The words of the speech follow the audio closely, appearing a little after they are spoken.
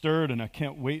stirred, and I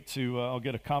can't wait to, I'll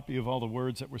get a copy of all the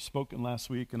words that were spoken last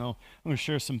week, and I'm going to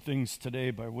share some things today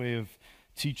by way of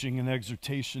teaching and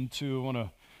exhortation too. I want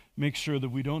to make sure that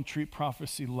we don't treat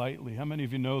prophecy lightly. How many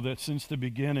of you know that since the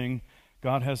beginning,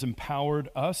 God has empowered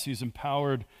us? He's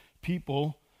empowered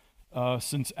people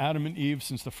since Adam and Eve,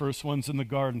 since the first ones in the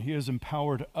garden. He has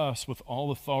empowered us with all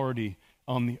authority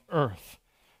on the earth.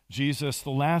 Jesus,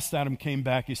 the last Adam, came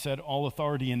back. He said, all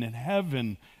authority in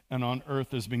heaven and on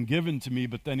earth has been given to me.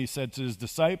 But then he said to his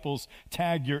disciples,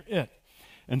 tag, you're it.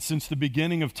 And since the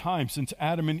beginning of time, since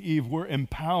Adam and Eve were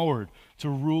empowered to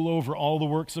rule over all the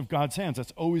works of God's hands,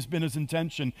 that's always been his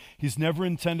intention. He's never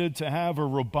intended to have a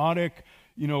robotic,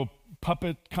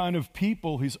 puppet kind of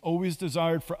people. He's always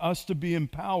desired for us to be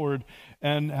empowered.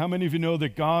 And how many of you know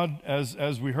that God,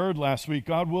 as we heard last week,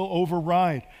 God will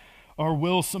override our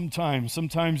will sometimes.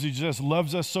 Sometimes he just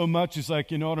loves us so much, he's like,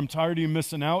 you know what, I'm tired of you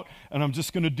missing out, and I'm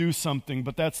just going to do something.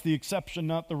 But that's the exception,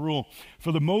 not the rule.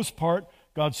 For the most part,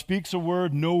 God speaks a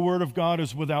word. No word of God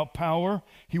is without power.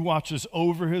 He watches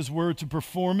over his word to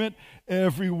perform it.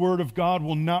 Every word of God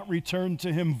will not return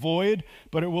to him void,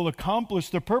 but it will accomplish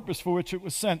the purpose for which it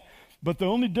was sent. But the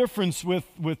only difference with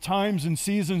times and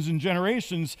seasons and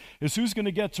generations is who's going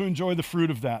to get to enjoy the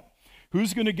fruit of that.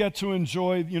 Who's going to get to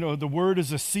enjoy, the word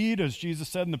is a seed, as Jesus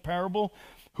said in the parable.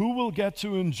 Who will get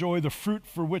to enjoy the fruit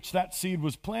for which that seed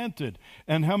was planted?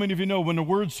 And how many of you know when the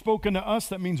word's spoken to us,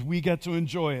 that means we get to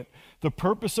enjoy it? The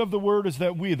purpose of the word is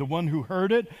that we, the one who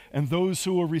heard it, and those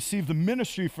who will receive the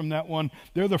ministry from that one,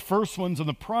 they're the first ones and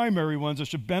the primary ones that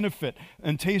should benefit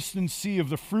and taste and see of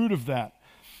the fruit of that.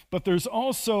 But there's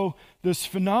also this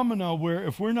phenomena where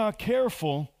if we're not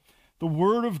careful, the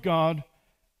word of God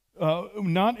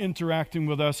not interacting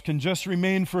with us can just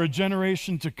remain for a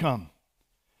generation to come.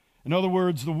 In other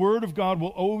words, the word of God will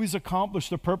always accomplish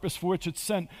the purpose for which it's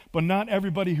sent, but not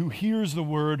everybody who hears the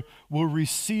word will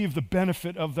receive the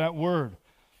benefit of that word.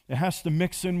 It has to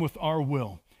mix in with our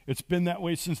will. It's been that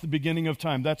way since the beginning of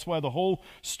time. That's why the whole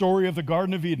story of the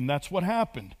Garden of Eden, that's what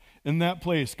happened in that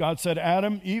place. God said,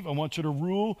 Adam, Eve, I want you to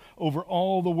rule over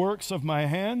all the works of my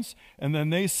hands. And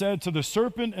then they said to the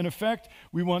serpent, in effect,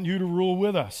 we want you to rule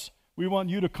with us. We want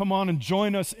you to come on and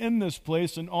join us in this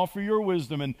place and offer your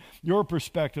wisdom and your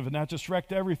perspective. And that just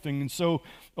wrecked everything. And so,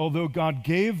 although God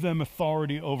gave them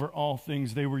authority over all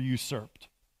things, they were usurped.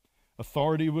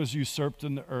 Authority was usurped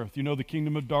in the earth. The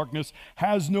kingdom of darkness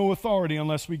has no authority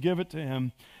unless we give it to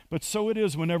him. But so it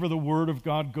is whenever the word of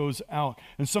God goes out.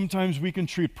 And sometimes we can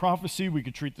treat prophecy, we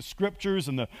could treat the scriptures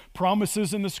and the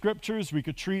promises in the scriptures, we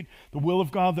could treat the will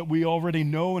of God that we already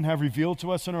know and have revealed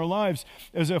to us in our lives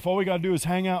as if all we got to do is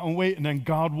hang out and wait and then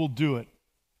God will do it.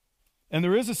 And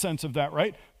there is a sense of that,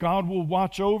 right? God will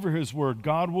watch over his word.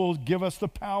 God will give us the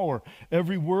power.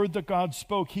 Every word that God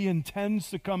spoke, he intends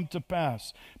to come to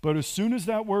pass. But as soon as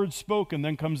that word's spoken,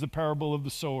 then comes the parable of the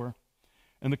sower.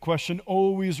 And the question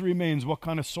always remains, what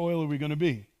kind of soil are we going to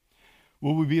be?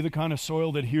 Will we be the kind of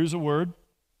soil that hears a word,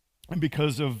 and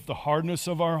because of the hardness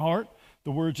of our heart,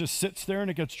 the word just sits there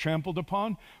and it gets trampled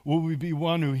upon? Will we be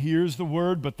one who hears the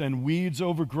word, but then weeds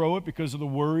overgrow it because of the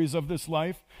worries of this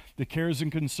life, the cares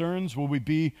and concerns? Will we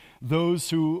be those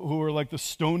who are like the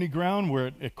stony ground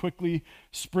where it quickly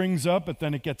springs up, but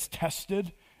then it gets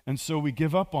tested? And so we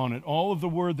give up on it. All of the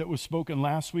word that was spoken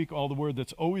last week, all the word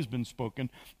that's always been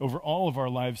spoken over all of our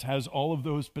lives has all of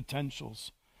those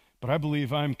potentials. But I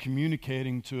believe I'm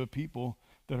communicating to a people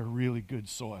that are really good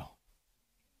soil.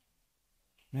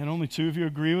 Man, only two of you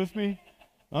agree with me?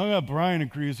 Oh, Brian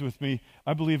agrees with me.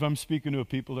 I believe I'm speaking to a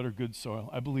people that are good soil.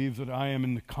 I believe that I am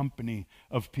in the company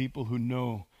of people who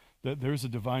know that there's a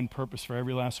divine purpose for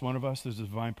every last one of us. There's a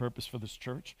divine purpose for this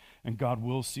church, and God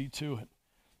will see to it.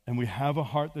 And we have a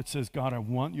heart that says, God, I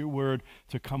want your word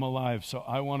to come alive. So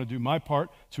I want to do my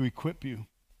part to equip you.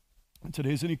 And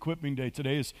today's an equipping day.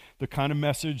 Today is the kind of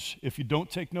message, if you don't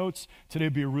take notes, today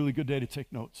would be a really good day to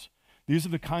take notes. These are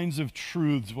the kinds of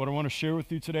truths. What I want to share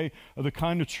with you today are the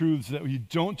kind of truths that you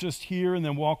don't just hear and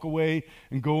then walk away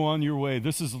and go on your way.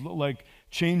 This is like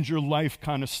change your life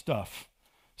kind of stuff.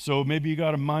 So maybe you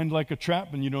got a mind like a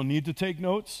trap and you don't need to take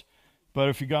notes. But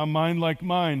if you got a mind like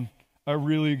mine, I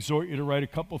really exhort you to write a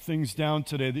couple things down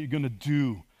today that you're going to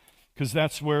do, because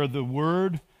that's where the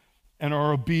word and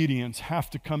our obedience have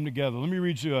to come together. Let me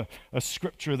read you a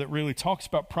scripture that really talks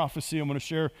about prophecy. I'm going to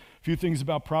share a few things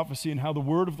about prophecy and how the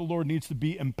word of the Lord needs to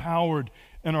be empowered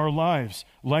in our lives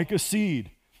like a seed.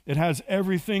 It has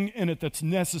everything in it that's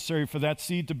necessary for that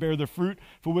seed to bear the fruit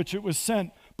for which it was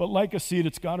sent. But like a seed,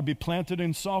 it's got to be planted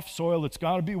in soft soil. It's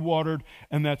got to be watered,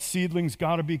 and that seedling's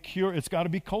got to be cured. It's got to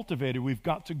be cultivated. We've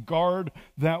got to guard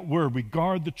that word. We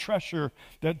guard the treasure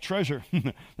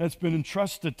that's been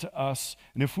entrusted to us.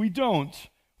 And if we don't,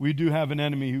 we do have an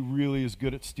enemy who really is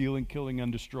good at stealing, killing,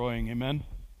 and destroying. Amen?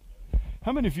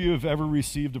 How many of you have ever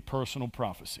received a personal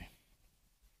prophecy?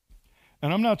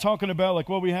 And I'm not talking about like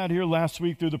what we had here last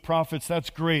week through the prophets.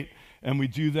 That's great. And we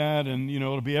do that, and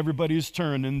it'll be everybody's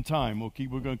turn in time.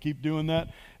 We're going to keep doing that.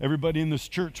 Everybody in this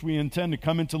church, we intend to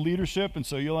come into leadership, and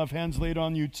so you'll have hands laid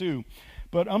on you too.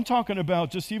 But I'm talking about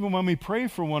just even when we pray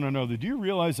for one another. Do you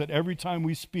realize that every time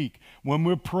we speak, when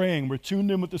we're praying, we're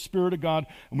tuned in with the Spirit of God,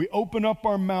 and we open up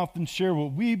our mouth and share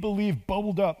what we believe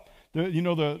bubbled up.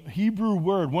 The Hebrew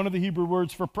word, one of the Hebrew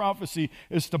words for prophecy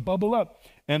is to bubble up.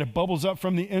 And it bubbles up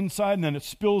from the inside, and then it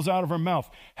spills out of our mouth.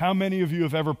 How many of you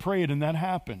have ever prayed and that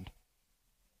happened?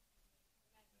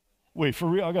 Wait, for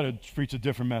real? I got to preach a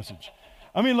different message.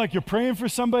 I mean, like you're praying for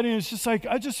somebody, and it's just like,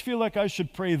 I just feel like I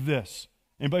should pray this.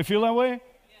 Anybody feel that way?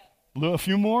 Yeah. A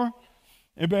few more?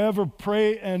 Anybody ever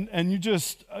pray and you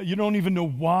just, you don't even know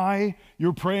why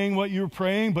you're praying what you're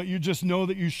praying, but you just know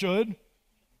that you should? A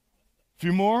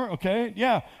few more? Okay.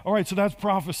 Yeah. All right, so that's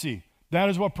prophecy. That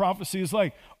is what prophecy is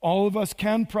like. All of us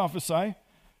can prophesy.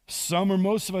 Some or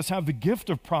most of us have the gift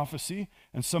of prophecy,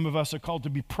 and some of us are called to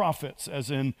be prophets, as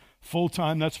in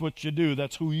full-time. That's what you do.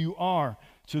 That's who you are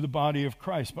to the body of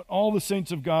Christ. But all the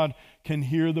saints of God can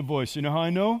hear the voice. You know how I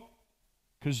know?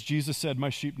 Because Jesus said, my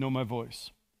sheep know my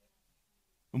voice.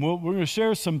 And we're going to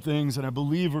share some things, and I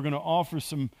believe we're going to offer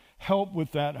some help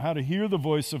with that, how to hear the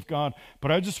voice of God. But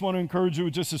I just want to encourage you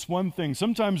with just this one thing.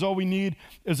 Sometimes all we need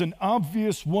is an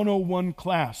obvious 101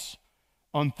 class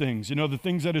on things. The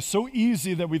things that is so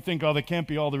easy that we think, oh, that can't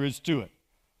be all there is to it.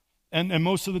 And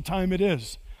most of the time it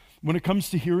is. When it comes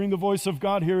to hearing the voice of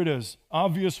God, here it is.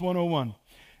 Obvious 101.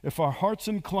 If our heart's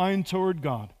inclined toward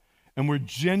God, and we're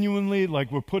genuinely,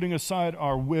 like we're putting aside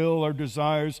our will, our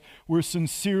desires, we're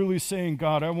sincerely saying,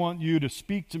 God, I want you to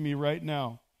speak to me right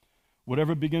now.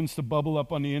 Whatever begins to bubble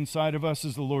up on the inside of us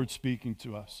is the Lord speaking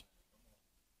to us.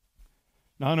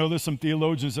 Now, I know there's some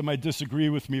theologians that might disagree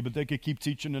with me, but they could keep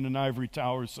teaching in an ivory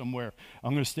tower somewhere.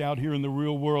 I'm going to stay out here in the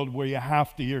real world where you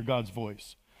have to hear God's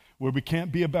voice, where we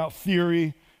can't be about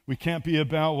theory. We can't be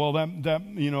about, well,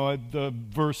 the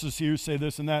verses here say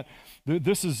this and that.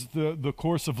 This is the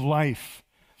course of life.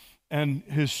 And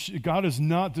God is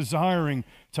not desiring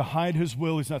to hide his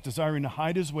will. He's not desiring to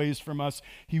hide his ways from us.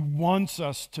 He wants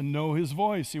us to know his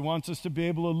voice. He wants us to be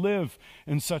able to live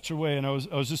in such a way. And I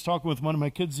was just talking with one of my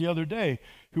kids the other day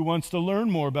who wants to learn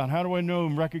more about how do I know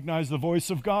and recognize the voice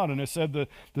of God. And I said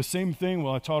the same thing.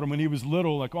 Well, I taught him when he was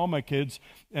little, like all my kids,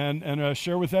 and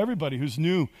share with everybody who's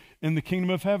new in the kingdom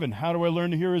of heaven. How do I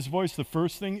learn to hear his voice? The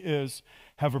first thing is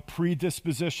have a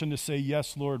predisposition to say,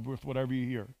 yes, Lord, with whatever you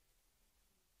hear.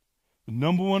 The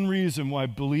number one reason why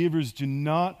believers do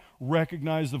not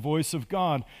recognize the voice of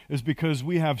God is because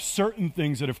we have certain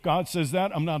things that if God says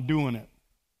that, I'm not doing it.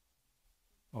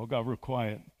 Oh, it got real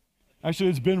quiet. Actually,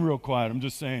 it's been real quiet. I'm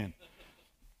just saying.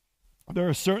 There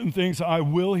are certain things I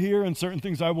will hear and certain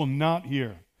things I will not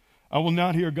hear. I will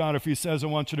not hear God if he says, I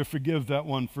want you to forgive that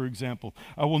one, for example.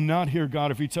 I will not hear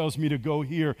God if he tells me to go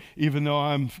here, even though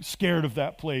I'm scared of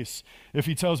that place. If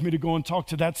he tells me to go and talk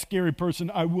to that scary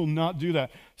person, I will not do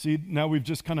that. See, now we've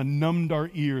just kind of numbed our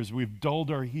ears. We've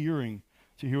dulled our hearing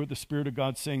to hear what the Spirit of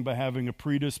God's saying by having a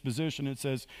predisposition. It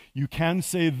says, you can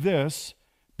say this,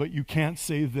 but you can't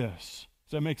say this.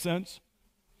 Does that make sense?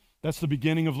 That's the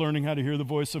beginning of learning how to hear the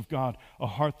voice of God. A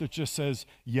heart that just says,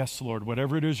 yes, Lord.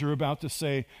 Whatever it is you're about to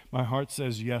say, my heart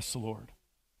says, yes, Lord.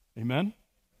 Amen?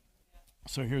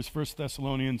 So here's 1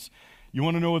 Thessalonians. You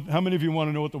want to know how many of you want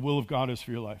to know what the will of God is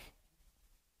for your life?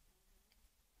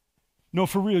 No,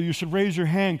 for real, you should raise your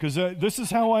hand because this is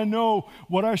how I know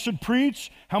what I should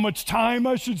preach, how much time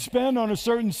I should spend on a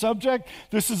certain subject.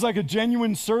 This is like a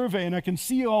genuine survey, and I can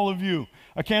see all of you.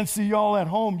 I can't see y'all at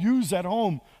home. Yous at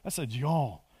home. I said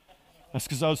y'all. That's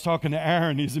because I was talking to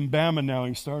Aaron. He's in Bama now.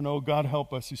 He's starting, oh, God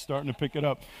help us. He's starting to pick it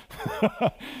up.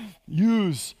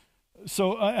 Use.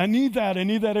 So I need that. I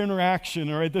need that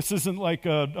interaction, all right? This isn't like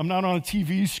I'm not on a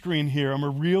TV screen here. I'm a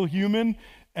real human,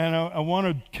 and I want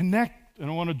to connect, and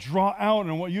I want to draw out, and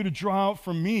I want you to draw out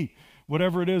from me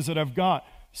whatever it is that I've got.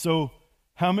 So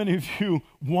how many of you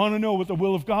want to know what the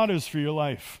will of God is for your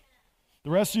life? The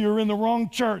rest of you are in the wrong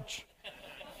church.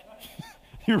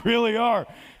 You really are.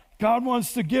 God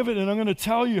wants to give it, and I'm going to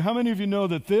tell you, how many of you know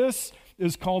that this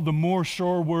is called the more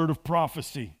sure word of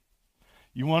prophecy?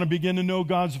 You want to begin to know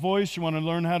God's voice? You want to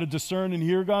learn how to discern and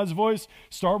hear God's voice?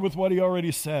 Start with what he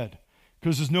already said,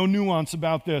 because there's no nuance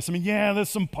about this. I mean, yeah, there's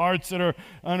some parts that are,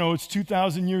 I don't know, it's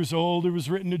 2,000 years old. It was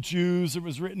written to Jews. It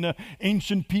was written to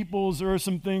ancient peoples. There are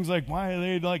some things like, why are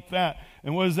they like that?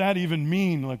 And what does that even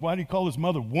mean? Like, why do you call his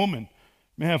mother woman?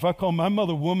 Man, if I call my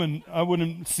mother woman, I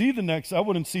wouldn't see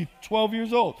 12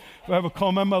 years old. If I ever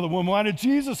call my mother woman, why did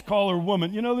Jesus call her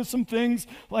woman? You know, there's some things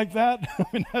like that. I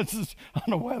mean, I don't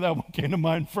know why that one came to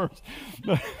mind first.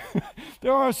 But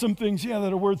there are some things,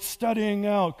 that are worth studying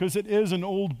out, because it is an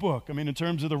old book. I mean, in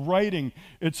terms of the writing,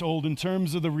 it's old. In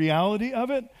terms of the reality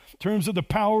of it, in terms of the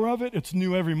power of it, it's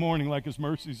new every morning like his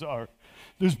mercies are.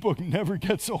 This book never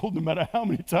gets old, no matter how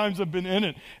many times I've been in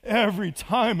it. Every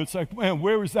time it's like, man,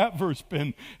 where has that verse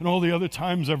been? And all the other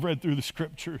times I've read through the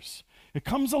scriptures. It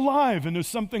comes alive, and there's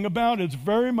something about it. It's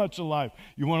very much alive.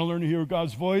 You want to learn to hear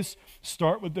God's voice?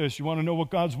 Start with this. You want to know what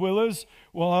God's will is?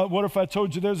 Well, what if I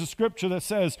told you there's a scripture that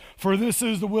says, for this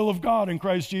is the will of God in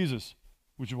Christ Jesus?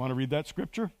 Would you want to read that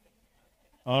scripture?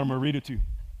 I'm going to read it to you.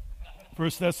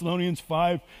 1 Thessalonians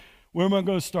 5. Where am I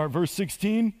going to start? Verse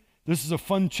 16. This is a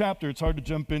fun chapter. It's hard to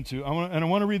jump into. I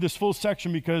want to read this full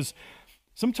section, because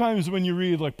sometimes when you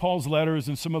read like Paul's letters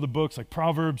and some other books like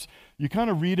Proverbs, you kind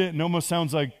of read it and it almost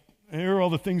sounds like, here are all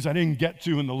the things I didn't get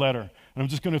to in the letter, and I'm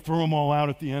just going to throw them all out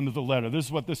at the end of the letter. This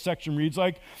is what this section reads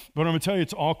like, but I'm going to tell you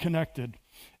it's all connected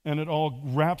and it all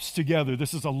wraps together.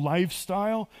 This is a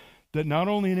lifestyle that not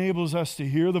only enables us to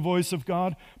hear the voice of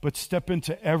God, but step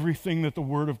into everything that the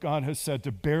Word of God has said,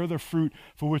 to bear the fruit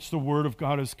for which the Word of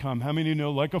God has come. How many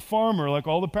know, like a farmer, like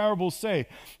all the parables say,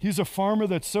 he's a farmer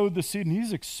that sowed the seed, and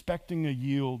he's expecting a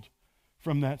yield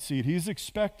from that seed. He's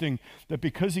expecting that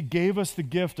because he gave us the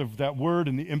gift of that Word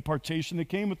and the impartation that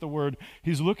came with the Word,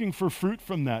 he's looking for fruit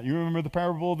from that. You remember the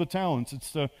parable of the talents.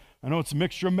 I know it's a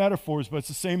mixture of metaphors, but it's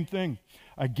the same thing.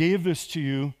 I gave this to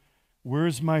you.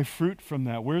 Where's my fruit from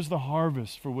that? Where's the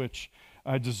harvest for which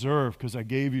I deserve, because I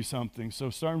gave you something? So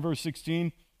start in verse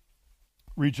 16.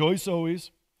 Rejoice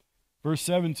always. Verse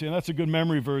 17, that's a good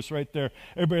memory verse right there.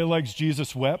 Everybody likes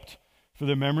Jesus wept for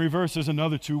their memory verse. There's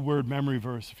another two-word memory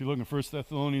verse. If you look in 1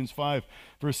 Thessalonians 5,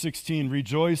 verse 16,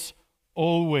 rejoice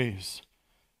always.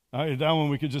 That one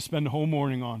we could just spend the whole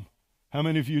morning on. How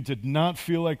many of you did not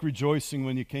feel like rejoicing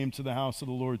when you came to the house of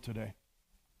the Lord today?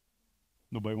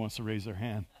 Nobody wants to raise their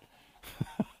hand.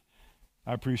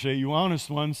 I appreciate you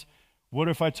honest ones. What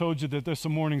if I told you that there's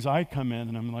some mornings I come in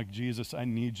and I'm like, Jesus, I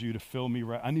need you to fill me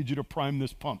right. I need you to prime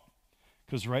this pump,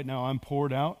 because right now I'm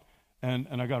poured out and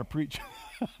I got to preach.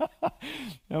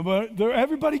 But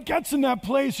everybody gets in that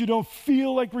place. You don't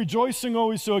feel like rejoicing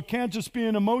always, so it can't just be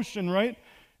an emotion, right?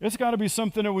 It's got to be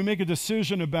something that we make a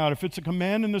decision about. If it's a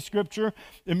command in the scripture,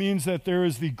 it means that there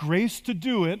is the grace to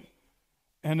do it,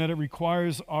 and that it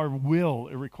requires our will.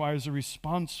 It requires a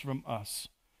response from us.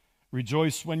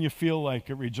 Rejoice when you feel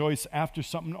like it. Rejoice after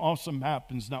something awesome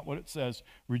happens, not what it says.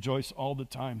 Rejoice all the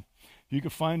time. You can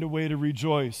find a way to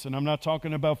rejoice, and I'm not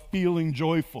talking about feeling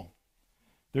joyful.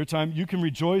 There are times you can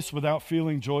rejoice without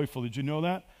feeling joyful. Did you know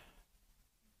that?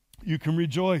 You can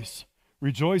rejoice.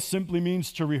 Rejoice simply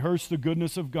means to rehearse the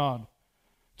goodness of God.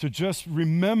 To just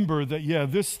remember that,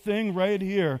 this thing right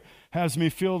here has me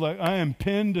feel like I am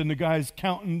pinned, and the guy's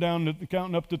counting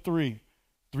up to 3.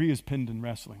 3 is pinned in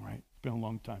wrestling, right? It's been a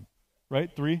long time,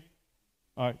 right? 3?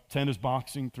 All right, 10 is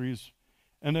boxing, 3 is...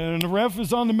 And then the ref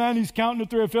is on the mat, he's counting to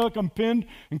 3. I feel like I'm pinned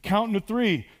and counting to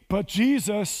 3. But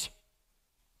Jesus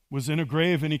was in a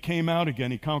grave and he came out again.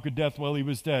 He conquered death while he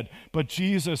was dead. But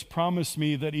Jesus promised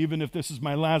me that even if this is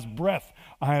my last breath,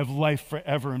 I have life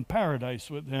forever in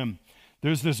paradise with him.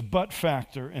 There's this but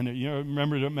factor in it. You know,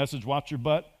 remember the message, watch your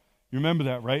butt? You remember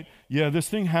that, right? Yeah, this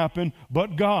thing happened,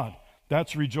 but God.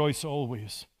 That's rejoice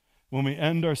always. When we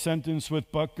end our sentence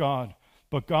with but God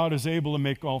is able to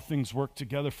make all things work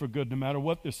together for good, no matter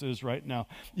what this is right now.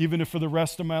 Even if for the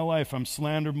rest of my life I'm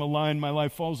slandered, maligned, my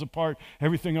life falls apart,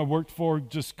 everything I worked for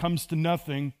just comes to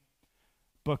nothing,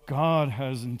 but God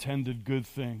has intended good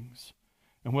things.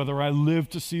 And whether I live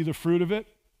to see the fruit of it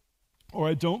or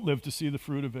I don't live to see the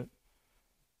fruit of it,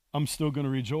 I'm still going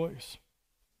to rejoice.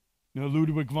 You know,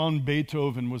 Ludwig van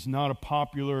Beethoven was not a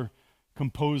popular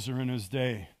composer in his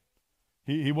day.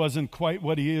 He wasn't quite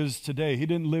what he is today. He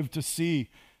didn't live to see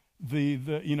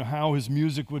how his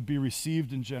music would be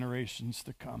received in generations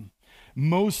to come.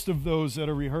 Most of those that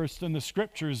are rehearsed in the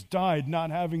scriptures died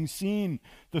not having seen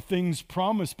the things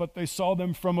promised, but they saw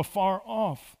them from afar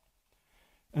off.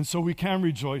 And so we can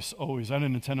rejoice always. I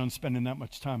didn't intend on spending that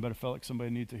much time, but I felt like somebody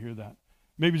needed to hear that.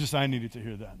 Maybe just I needed to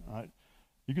hear that. All right?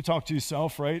 You could talk to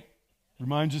yourself, right?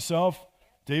 Remind yourself.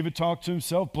 David talked to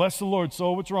himself. Bless the Lord,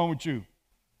 soul. What's wrong with you?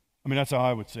 I mean, that's how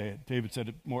I would say it. David said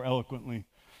it more eloquently.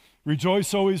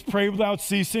 Rejoice always, pray without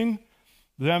ceasing.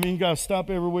 Does that mean you got to stop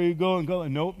everywhere you go and go?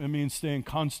 Nope, it means stay in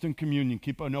constant communion.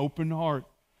 Keep an open heart.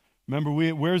 Remember,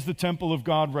 where's the temple of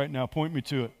God right now? Point me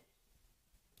to it.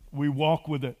 We walk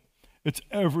with it. It's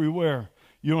everywhere.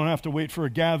 You don't have to wait for a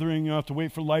gathering. You don't have to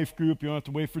wait for life group. You don't have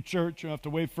to wait for church. You don't have to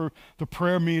wait for the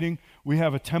prayer meeting. We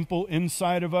have a temple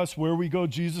inside of us. Where we go,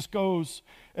 Jesus goes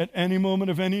at any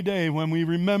moment of any day when we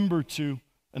remember to.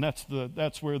 And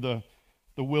that's where the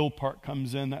will part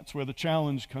comes in. That's where the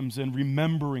challenge comes in,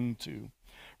 remembering to.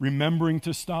 Remembering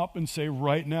to stop and say,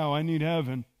 right now, I need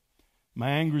heaven. My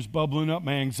anger's bubbling up.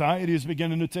 My anxiety is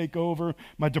beginning to take over.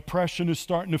 My depression is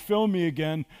starting to fill me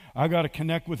again. I got to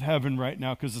connect with heaven right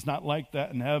now because it's not like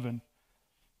that in heaven.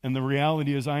 And the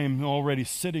reality is I am already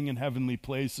sitting in heavenly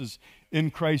places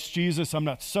in Christ Jesus. I'm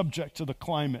not subject to the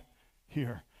climate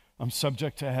here. I'm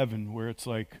subject to heaven where it's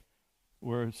like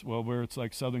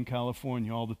Southern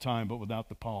California all the time, but without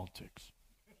the politics.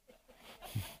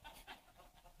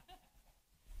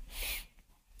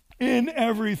 In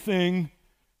everything,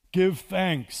 give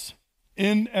thanks.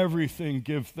 In everything,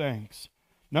 give thanks.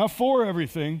 Not for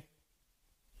everything.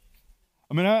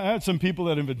 I mean, I had some people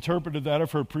that have interpreted that.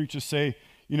 I've heard preachers say,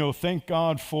 thank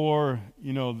God for,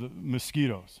 the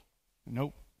mosquitoes.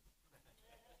 Nope.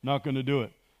 Not going to do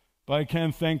it. But I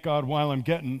can thank God while I'm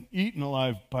getting eaten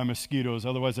alive by mosquitoes.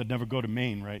 Otherwise, I'd never go to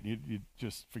Maine, right? You'd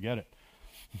just forget it.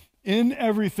 In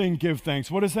everything, give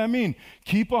thanks. What does that mean?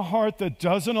 Keep a heart that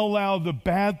doesn't allow the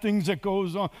bad things that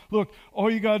goes on. Look, all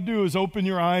you got to do is open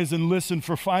your eyes and listen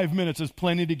for 5 minutes. There's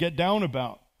plenty to get down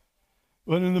about.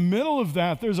 But in the middle of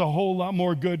that, there's a whole lot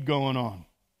more good going on.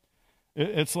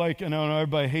 It's like,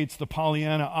 everybody hates the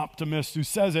Pollyanna optimist who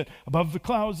says it. Above the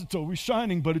clouds, it's always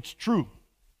shining, but it's true.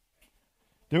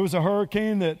 There was a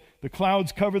hurricane that the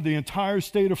clouds covered the entire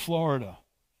state of Florida.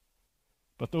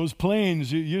 But those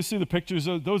planes, you see the pictures,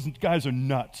 those guys are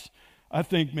nuts. I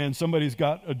think, man, somebody's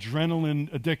got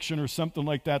adrenaline addiction or something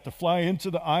like that to fly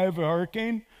into the eye of a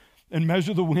hurricane and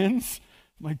measure the winds.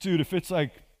 I'm like, dude, if it's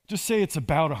like, just say it's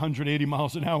about 180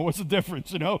 miles an hour, what's the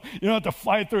difference, You don't have to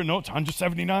fly through it. No, it's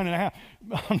 179 and a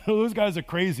half. Those guys are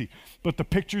crazy. But the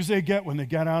pictures they get when they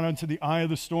get out onto the eye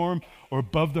of the storm or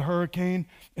above the hurricane,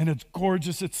 and it's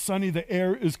gorgeous, it's sunny, the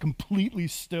air is completely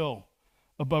still.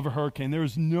 Above a hurricane. There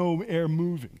is no air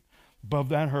moving above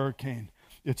that hurricane.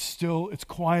 It's still, it's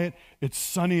quiet, it's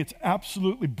sunny, it's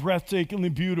absolutely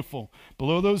breathtakingly beautiful.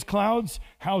 Below those clouds,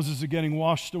 houses are getting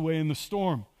washed away in the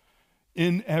storm.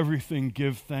 In everything,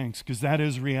 give thanks, because that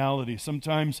is reality.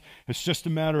 Sometimes it's just a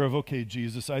matter of, okay,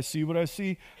 Jesus, I see what I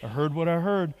see, I heard what I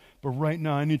heard, but right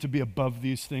now I need to be above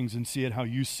these things and see it how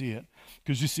you see it.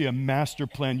 Because you see a master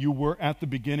plan. You were at the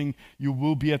beginning, you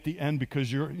will be at the end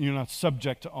because you're not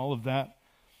subject to all of that.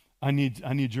 I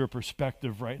need your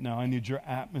perspective right now. I need your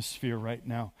atmosphere right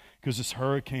now because this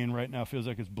hurricane right now feels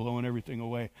like it's blowing everything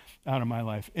away out of my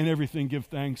life. In everything, give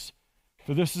thanks.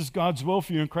 For this is God's will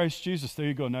for you in Christ Jesus. There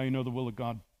you go. Now you know the will of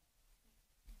God.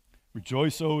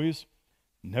 Rejoice always.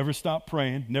 Never stop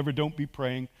praying. Never don't be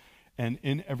praying. And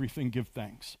in everything, give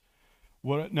thanks.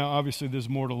 Now, obviously, there's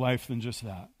more to life than just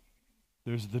that.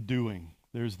 There's the doing.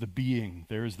 There's the being.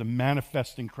 There's the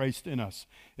manifesting Christ in us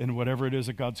in whatever it is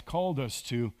that God's called us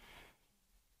to.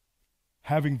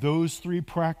 Having those three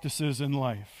practices in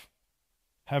life,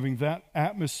 having that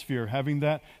atmosphere, having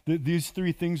these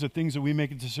three things are things that we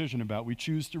make a decision about. We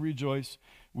choose to rejoice.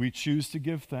 We choose to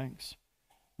give thanks.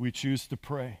 We choose to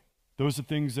pray. Those are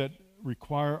things that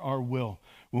require our will.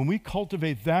 When we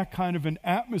cultivate that kind of an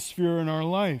atmosphere in our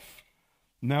life,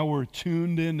 now we're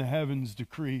tuned into heaven's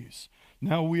decrees.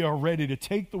 Now we are ready to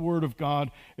take the word of God.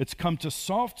 It's come to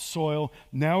soft soil.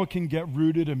 Now it can get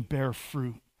rooted and bear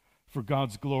fruit for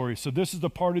God's glory. So this is the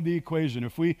part of the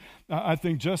equation. I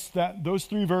think just those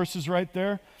three verses right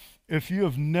there, if you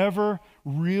have never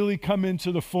really come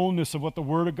into the fullness of what the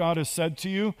word of God has said to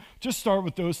you, just start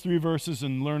with those three verses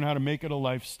and learn how to make it a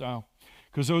lifestyle.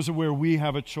 Because those are where we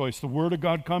have a choice. The word of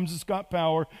God comes, it's got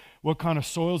power. What kind of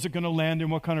soil is it going to land in?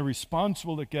 What kind of response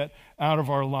will it get out of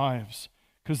our lives?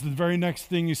 Because the very next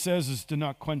thing he says is to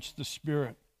not quench the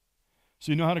spirit.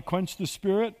 So you know how to quench the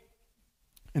spirit?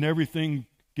 In everything,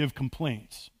 give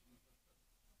complaints.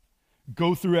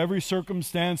 Go through every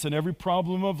circumstance and every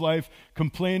problem of life,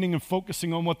 complaining and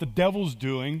focusing on what the devil's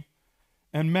doing,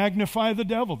 and magnify the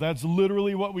devil. That's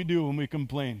literally what we do when we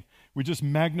complain. We just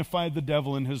magnify the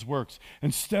devil and his works.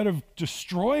 Instead of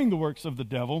destroying the works of the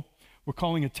devil, we're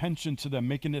calling attention to them,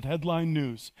 making it headline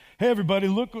news. Hey, everybody,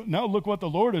 look what the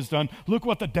Lord has done. Look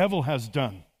what the devil has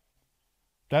done.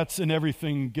 That's in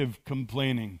everything, give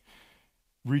complaining.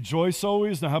 Rejoice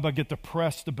always. Now, how about get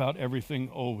depressed about everything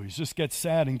always? Just get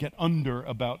sad and get under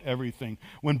about everything.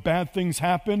 When bad things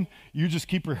happen, you just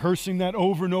keep rehearsing that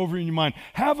over and over in your mind.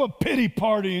 Have a pity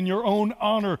party in your own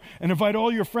honor and invite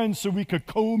all your friends so we could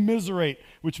commiserate,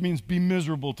 which means be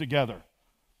miserable together.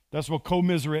 That's what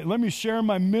commiserate. Let me share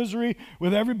my misery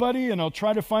with everybody, and I'll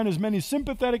try to find as many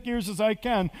sympathetic ears as I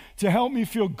can to help me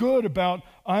feel good about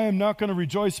I am not going to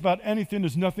rejoice about anything.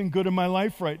 There's nothing good in my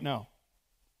life right now.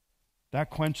 That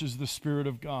quenches the Spirit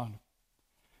of God.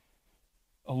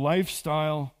 A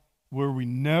lifestyle where we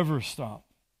never stop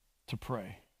to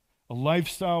pray. A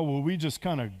lifestyle where we just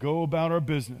kind of go about our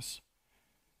business.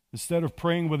 Instead of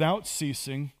praying without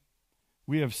ceasing,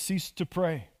 we have ceased to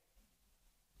pray.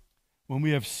 When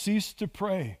we have ceased to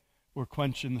pray, we're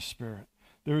quenching the Spirit.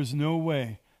 There is no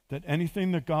way that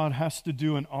anything that God has to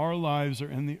do in our lives or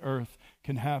in the earth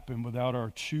can happen without our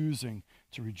choosing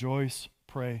to rejoice,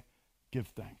 pray, give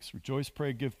thanks. Rejoice,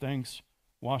 pray, give thanks.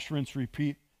 Wash, rinse,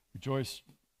 repeat. Rejoice,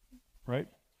 right?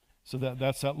 So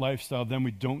that's that lifestyle. Then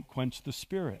we don't quench the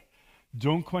Spirit.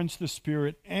 Don't quench the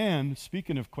Spirit. And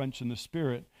speaking of quenching the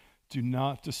Spirit, do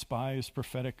not despise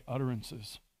prophetic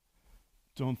utterances.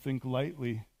 Don't think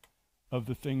lightly of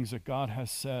the things that God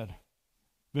has said.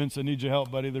 Vince, I need your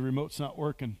help, buddy. The remote's not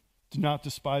working. Do not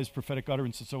despise prophetic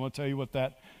utterances. So I want to tell you what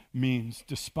that means.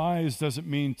 Despise doesn't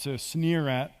mean to sneer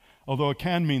at, although it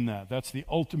can mean that. That's the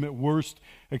ultimate worst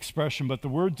expression. But the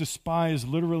word despise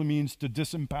literally means to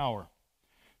disempower,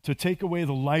 to take away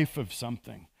the life of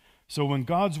something. So when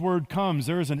God's word comes,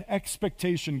 there is an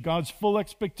expectation. God's full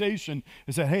expectation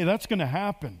is that, hey, that's going to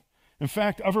happen. In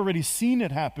fact, I've already seen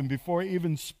it happen before I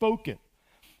even spoke it.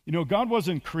 You know, God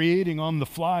wasn't creating on the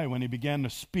fly when he began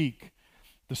to speak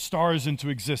the stars into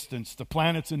existence, the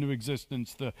planets into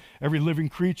existence, every living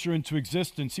creature into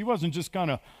existence. He wasn't just kind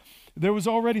of, there was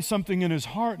already something in his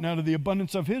heart, and out of the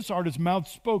abundance of his heart, his mouth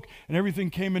spoke, and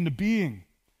everything came into being.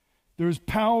 There is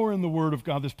power in the word of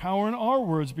God. There's power in our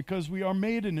words because we are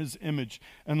made in his image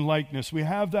and likeness. We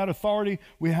have that authority.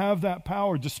 We have that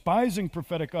power. Despising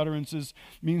prophetic utterances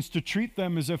means to treat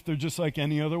them as if they're just like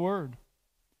any other word.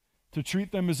 To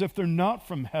treat them as if they're not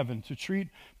from heaven, to treat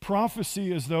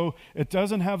prophecy as though it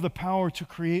doesn't have the power to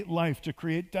create life, to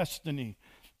create destiny,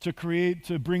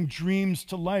 to bring dreams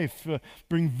to life,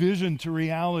 bring vision to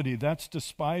reality. That's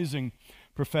despising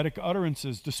prophetic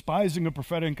utterances. Despising a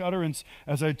prophetic utterance,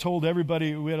 as I told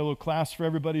everybody, we had a little class for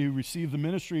everybody who received the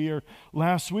ministry here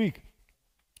last week.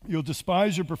 You'll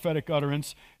despise your prophetic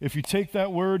utterance if you take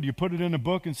that word, you put it in a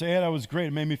book and say, hey, that was great,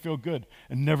 it made me feel good,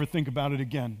 and never think about it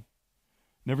again.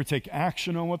 Never take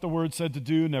action on what the word said to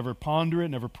do, never ponder it,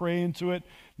 never pray into it,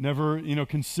 never,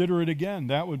 consider it again.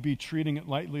 That would be treating it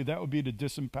lightly. That would be to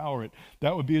disempower it.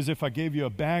 That would be as if I gave you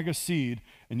a bag of seed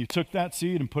and you took that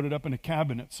seed and put it up in a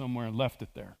cabinet somewhere and left it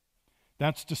there.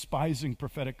 That's despising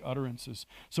prophetic utterances.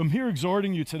 So I'm here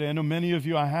exhorting you today. I know many of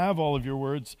you, I have all of your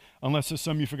words, unless there's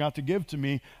some you forgot to give to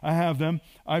me. I have them.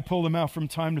 I pull them out from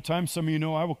time to time. Some of you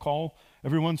know I will call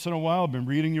every once in a while. I've been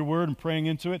reading your word and praying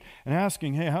into it and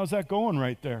asking, hey, how's that going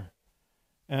right there?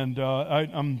 And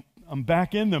I'm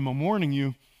back in them. I'm warning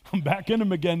you. I'm back in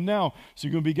them again now. So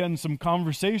you're going to be getting some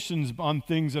conversations on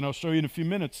things, and I'll show you in a few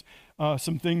minutes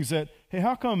some things that, hey,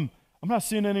 how come I'm not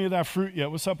seeing any of that fruit yet?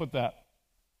 What's up with that?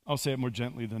 I'll say it more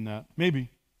gently than that. Maybe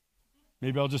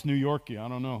I'll just New York you. I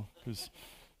don't know, because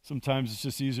sometimes it's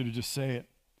just easier to just say it.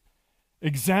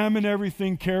 Examine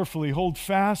everything carefully. Hold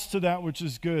fast to that which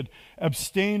is good.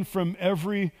 Abstain from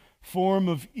every form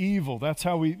of evil. That's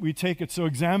how we take it. So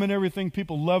examine everything.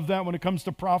 People love that when it comes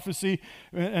to prophecy.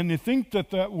 And they think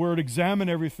that word examine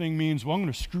everything means, well, I'm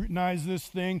going to scrutinize this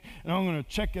thing, and I'm going to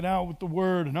check it out with the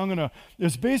word, and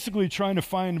it's basically trying to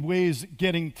find ways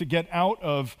to get out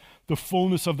of the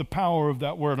fullness of the power of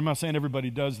that word. I'm not saying everybody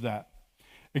does that.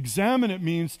 Examine it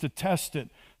means to test it,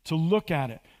 to look at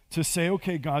it, to say,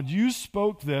 okay, God, you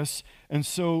spoke this, and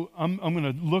so I'm going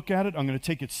to look at it. I'm going to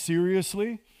take it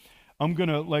seriously. I'm going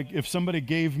to, if somebody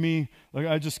gave me,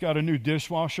 I just got a new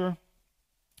dishwasher,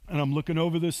 and I'm looking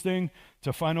over this thing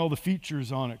to find all the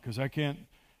features on it, because I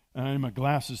need my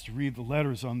glasses to read the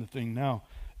letters on the thing now,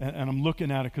 and I'm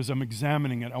looking at it because I'm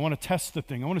examining it. I want to test the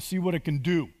thing. I want to see what it can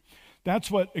do.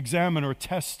 That's what examine or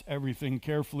test everything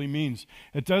carefully means.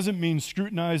 It doesn't mean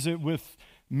scrutinize it with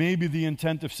maybe the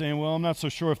intent of saying, well, I'm not so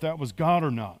sure if that was God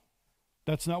or not.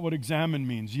 That's not what examine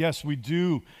means. Yes, we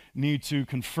do need to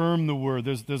confirm the word.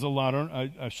 There's a lot.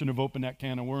 I shouldn't have opened that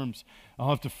can of worms. I'll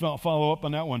have to follow up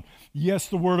on that one. Yes,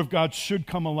 the word of God should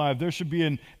come alive. There should be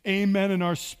an amen in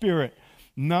our spirit,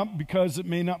 not because it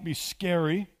may not be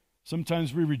scary.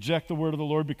 Sometimes we reject the word of the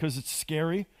Lord because it's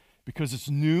scary, because it's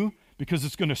new, because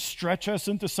it's going to stretch us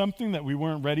into something that we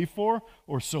weren't ready for,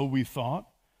 or so we thought.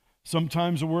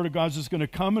 Sometimes the Word of God is just going to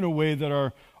come in a way that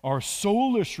our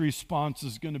soulish response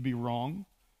is going to be wrong.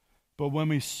 But when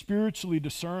we spiritually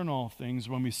discern all things,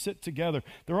 when we sit together,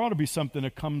 there ought to be something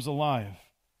that comes alive.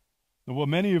 And what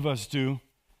many of us do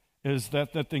is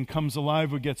that thing comes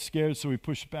alive, we get scared, so we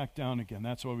push it back down again.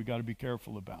 That's what we got to be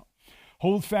careful about.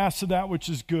 Hold fast to that which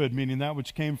is good, meaning that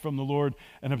which came from the Lord,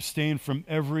 and abstain from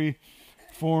every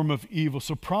form of evil.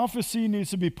 So prophecy needs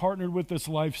to be partnered with this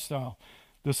lifestyle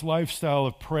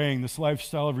of praying, this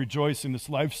lifestyle of rejoicing, this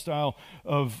lifestyle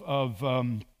of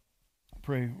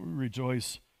pray,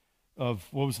 rejoice, of,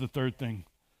 what was the third thing?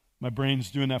 My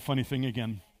brain's doing that funny thing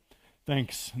again.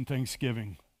 Thanks and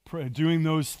thanksgiving. Doing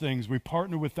those things. We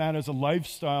partner with that as a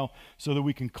lifestyle so that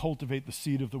we can cultivate the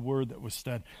seed of the word that was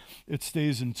said. It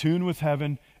stays in tune with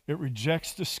heaven. It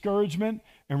rejects discouragement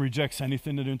and rejects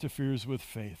anything that interferes with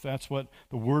faith. That's what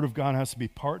the word of God has to be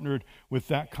partnered with,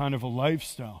 that kind of a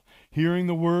lifestyle. Hearing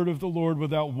the word of the Lord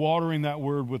without watering that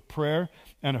word with prayer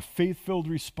and a faith-filled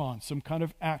response, some kind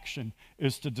of action,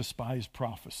 is to despise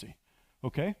prophecy.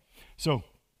 Okay? So,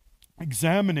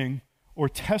 examining or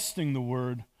testing the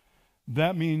word,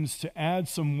 that means to add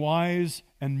some wise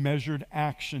and measured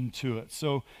action to it.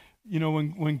 So, you know,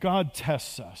 when God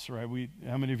tests us, right?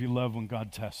 How many of you love when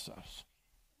God tests us?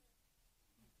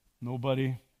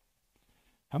 Nobody?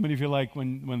 How many of you like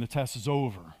when the test is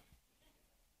over?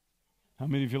 How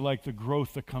many of you like the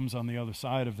growth that comes on the other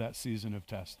side of that season of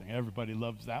testing? Everybody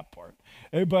loves that part.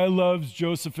 Everybody loves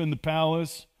Joseph in the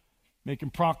palace,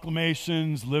 making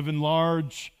proclamations, living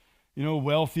large. You know,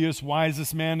 wealthiest,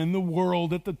 wisest man in the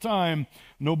world at the time.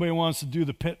 Nobody wants to do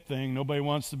the pit thing. Nobody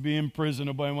wants to be in prison.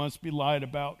 Nobody wants to be lied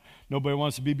about. Nobody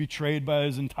wants to be betrayed by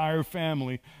his entire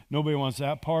family. Nobody wants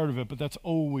that part of it. But that's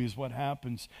always what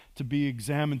happens. To be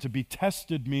examined, to be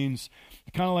tested means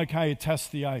kind of like how you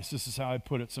test the ice. This is how I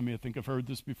put it. Some of you think I've heard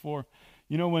this before.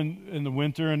 You know, when in the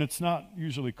winter, and it's not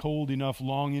usually cold enough,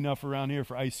 long enough around here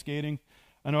for ice skating.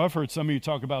 I know I've heard some of you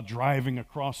talk about driving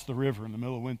across the river in the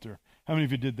middle of winter. How many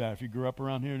of you did that? If you grew up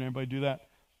around here and anybody do that?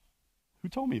 Who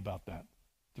told me about that?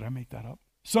 Did I make that up?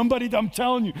 Somebody, I'm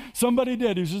telling you, somebody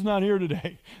did. He's just not here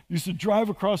today. He used to drive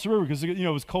across the river because, you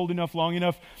know, it was cold enough, long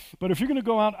enough. But if you're going to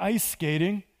go out ice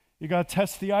skating, you got to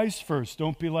test the ice first.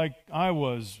 Don't be like I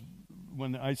was.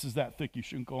 When the ice is that thick, you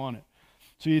shouldn't go on it.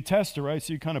 So you test it, right?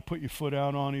 So you kind of put your foot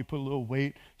out on it, you put a little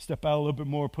weight, step out a little bit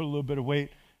more, put a little bit of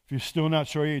weight. If you're still not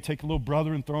sure, you take a little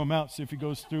brother and throw him out, see if he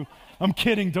goes through. I'm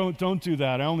kidding. Don't do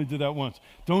that. I only did that once.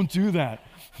 Don't do that.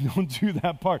 Don't do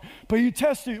that part. But you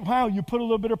test it. Wow, you put a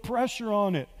little bit of pressure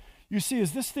on it. You see,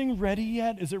 is this thing ready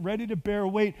yet? Is it ready to bear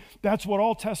weight? That's what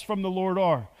all tests from the Lord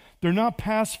are. They're not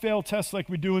pass-fail tests like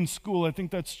we do in school. I think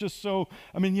that's just so,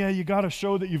 yeah, you got to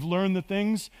show that you've learned the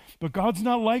things. But God's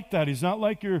not like that. He's not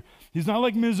like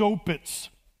Ms. Opitz.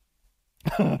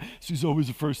 She's always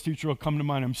the first teacher who'll come to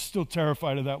mind. I'm still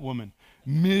terrified of that woman.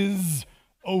 Ms.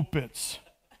 Opitz,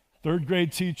 third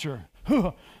grade teacher.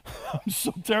 I'm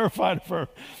so terrified of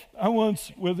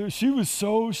her. She was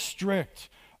so strict.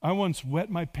 I once wet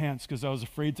my pants because I was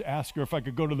afraid to ask her if I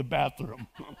could go to the bathroom.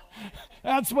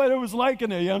 That's what it was like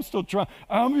in there. Yeah, I'm still trying.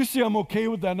 Obviously, I'm okay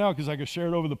with that now because I could share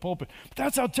it over the pulpit. But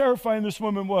that's how terrifying this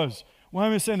woman was. Why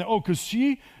am I saying that? Oh, because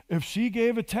if she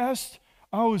gave a test,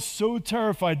 I was so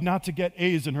terrified not to get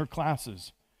A's in her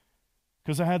classes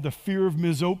because I had the fear of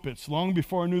Ms. Opitz. Long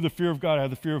before I knew the fear of God, I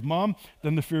had the fear of mom,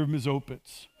 then the fear of Ms.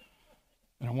 Opitz.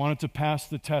 And I wanted to pass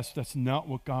the test. That's not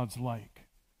what God's like.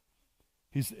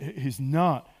 He's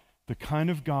not the kind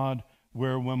of God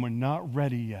where when we're not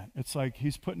ready yet, it's like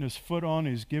he's putting his foot on,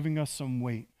 he's giving us some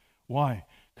weight. Why?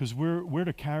 Because we're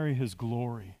to carry his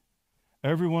glory.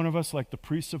 Every one of us, like the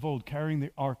priests of old, carrying the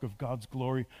ark of God's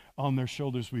glory on their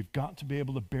shoulders. We've got to be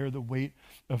able to bear the weight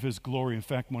of his glory. In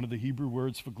fact, one of the Hebrew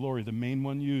words for glory, the main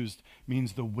one used,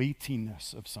 means the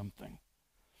weightiness of something.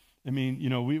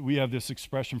 We have this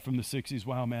expression from the 60s,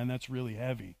 wow, man, that's really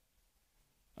heavy.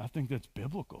 I think that's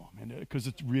biblical, because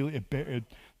it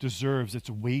deserves, it's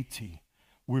weighty.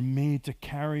 We're made to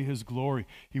carry his glory.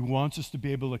 He wants us to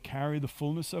be able to carry the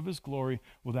fullness of his glory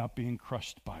without being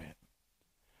crushed by it.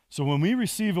 So when we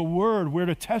receive a word, we're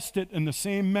to test it in the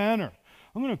same manner.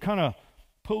 I'm going to kind of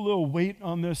put a little weight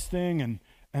on this thing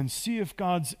and see if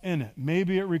God's in it.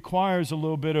 Maybe it requires a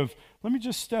little bit of, let me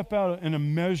just step out in a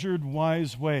measured,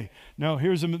 wise way. Now,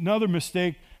 here's another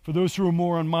mistake for those who are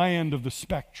more on my end of the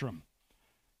spectrum.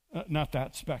 Not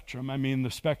that spectrum.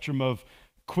 The spectrum of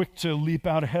quick to leap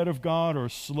out ahead of God or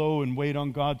slow and wait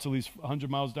on God till he's 100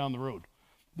 miles down the road.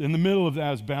 In the middle of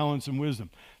that is balance and wisdom.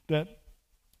 That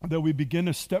we begin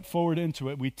to step forward into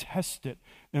it. We test it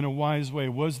in a wise way.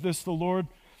 Was this the Lord?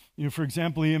 For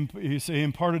example, he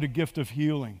imparted a gift of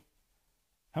healing.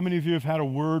 How many of you have had a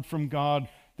word from God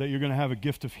that you're going to have a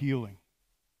gift of healing?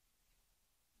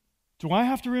 Do I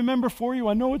have to remember for you?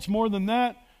 I know it's more than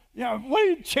that. Yeah,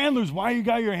 Chandler's, why you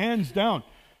got your hands down?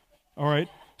 All right.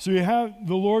 So you have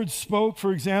the Lord spoke,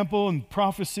 for example, in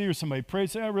prophecy, or somebody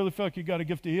prayed, say, I really feel like you got a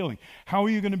gift of healing. How are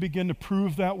you going to begin to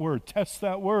prove that word? Test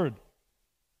that word.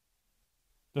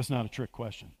 That's not a trick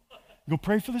question. Go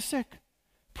pray for the sick.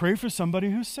 Pray for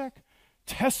somebody who's sick.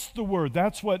 Test the word.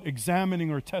 That's what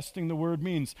examining or testing the word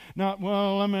means. Not,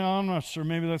 well, I'm not sure.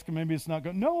 Maybe it's not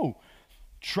good. No.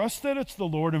 Trust that it's the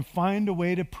Lord and find a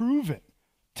way to prove it.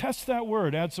 Test that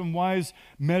word. Add some wise,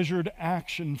 measured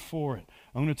action for it.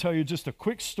 I'm going to tell you just a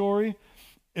quick story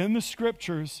in the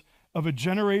scriptures of a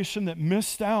generation that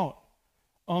missed out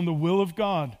on the will of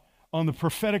God, on the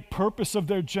prophetic purpose of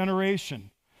their generation.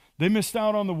 They missed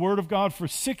out on the word of God for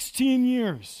 16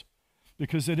 years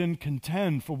because they didn't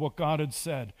contend for what God had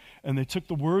said. And they took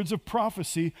the words of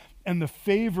prophecy and the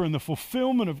favor and the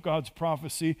fulfillment of God's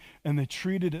prophecy, and they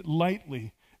treated it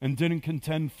lightly and didn't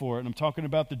contend for it. And I'm talking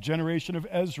about the generation of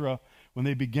Ezra when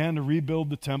they began to rebuild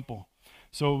the temple.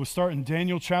 So we'll start in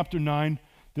Daniel chapter 9.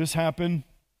 This happened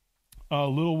a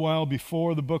little while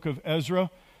before the book of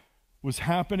Ezra was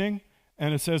happening.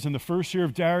 And it says, in the first year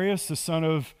of Darius, the son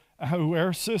of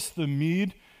Ahasuerus, the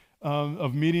Mede,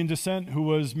 of Median descent, who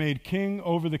was made king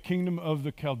over the kingdom of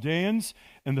the Chaldeans.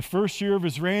 In the first year of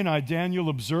his reign, I, Daniel,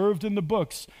 observed in the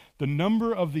books the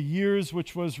number of the years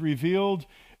which was revealed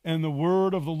and the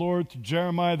word of the Lord to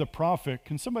Jeremiah the prophet.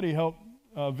 Can somebody help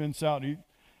Vince out?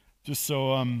 Just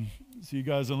so you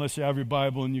guys, unless you have your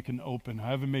Bible and you can open.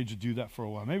 I haven't made you do that for a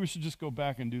while. Maybe we should just go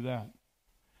back and do that.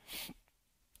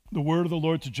 The word of the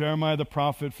Lord to Jeremiah the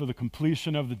prophet for the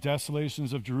completion of the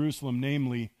desolations of Jerusalem,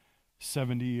 namely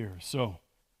 70 years. So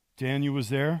Daniel was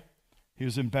there. He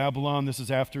was in Babylon. This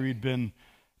is after he'd been,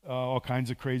 all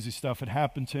kinds of crazy stuff had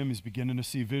happened to him. He's beginning to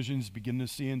see visions, beginning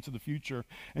to see into the future.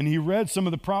 And he read some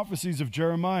of the prophecies of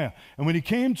Jeremiah. And when he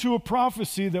came to a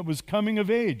prophecy that was coming of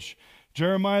age,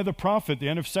 Jeremiah the prophet, the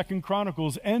end of 2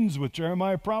 Chronicles, ends with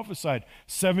Jeremiah prophesied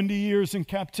 70 years in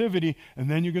captivity, and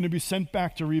then you're going to be sent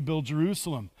back to rebuild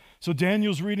Jerusalem. So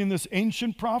Daniel's reading this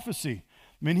ancient prophecy.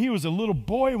 I mean, he was a little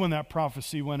boy when that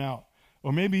prophecy went out.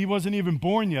 Or maybe he wasn't even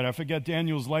born yet. I forget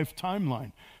Daniel's life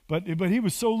timeline. But he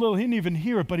was so little, he didn't even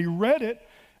hear it. But he read it,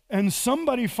 and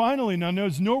somebody finally, now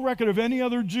there's no record of any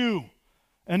other Jew,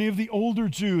 any of the older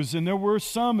Jews, and there were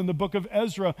some in the book of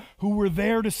Ezra who were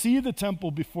there to see the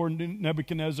temple before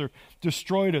Nebuchadnezzar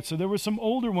destroyed it. So there were some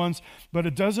older ones, but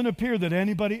it doesn't appear that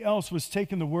anybody else was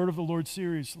taking the word of the Lord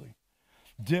seriously.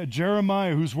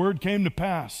 Jeremiah, whose word came to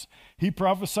pass, he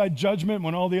prophesied judgment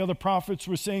when all the other prophets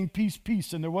were saying peace,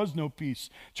 peace, and there was no peace.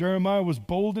 Jeremiah was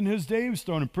bold in his day. He was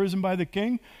thrown in prison by the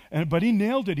king, but he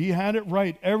nailed it. He had it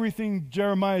right. Everything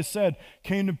Jeremiah said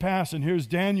came to pass. And here's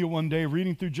Daniel one day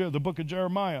reading through the book of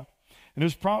Jeremiah and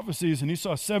his prophecies, and he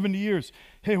saw 70 years.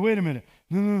 Hey, wait a minute.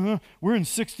 We're in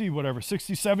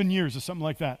 67 years or something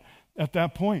like that at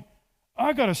that point.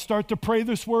 I got to start to pray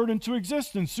this word into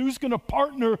existence. Who's going to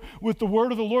partner with the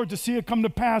word of the Lord to see it come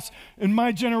to pass in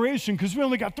my generation? Because we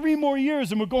only got 3 more years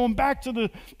and we're going back to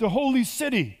the holy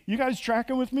city. You guys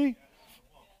tracking with me?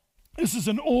 This is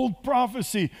an old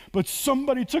prophecy, but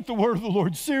somebody took the word of the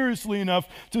Lord seriously enough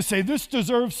to say, this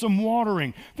deserves some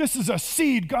watering. This is a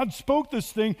seed. God spoke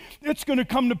this thing. It's going to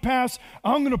come to pass.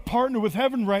 I'm going to partner with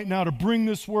heaven right now to bring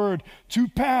this word to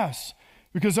pass,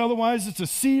 because otherwise it's a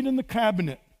seed in the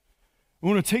cabinet. We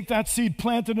want to take that seed,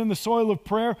 plant it in the soil of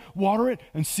prayer, water it,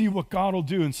 and see what God will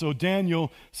do. And so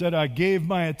Daniel said, I gave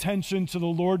my attention to the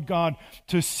Lord God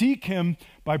to seek him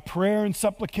by prayer and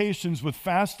supplications, with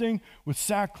fasting, with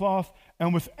sackcloth,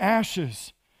 and with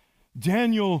ashes.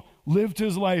 Daniel lived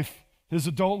his life, his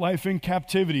adult life, in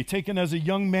captivity, taken as a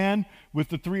young man with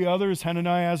the 3 others,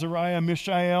 Hananiah, Azariah,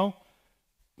 Mishael,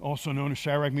 also known as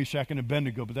Shadrach, Meshach, and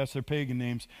Abednego, but that's their pagan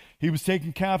names. He was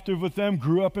taken captive with them,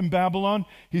 grew up in Babylon.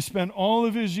 He spent all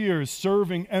of his years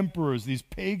serving emperors, these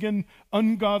pagan,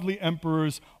 ungodly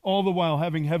emperors, all the while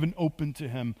having heaven open to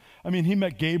him. I mean, he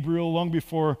met Gabriel long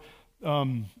before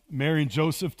Mary and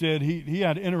Joseph did. He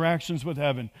had interactions with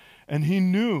heaven, and he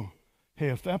knew, hey,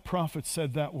 if that prophet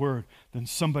said that word, then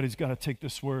somebody's got to take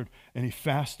this word. And he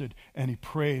fasted, and he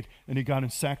prayed, and he got in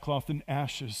sackcloth and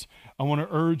ashes. I want to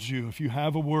urge you, if you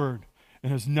have a word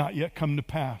and has not yet come to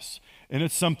pass, and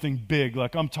it's something big,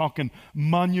 like I'm talking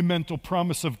monumental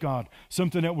promise of God,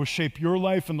 something that will shape your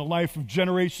life and the life of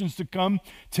generations to come,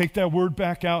 take that word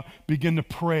back out, begin to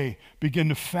pray, begin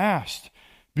to fast,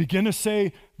 begin to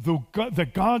say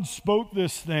that God spoke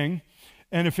this thing,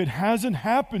 And if it hasn't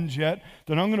happened yet,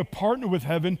 then I'm going to partner with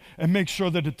heaven and make sure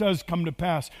that it does come to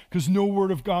pass, because no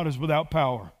word of God is without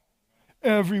power.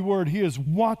 Every word. He is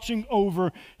watching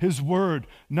over his word,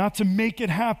 not to make it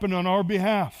happen on our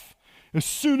behalf. As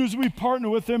soon as we partner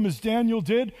with him, as Daniel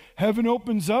did, heaven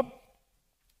opens up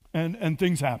and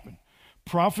things happen.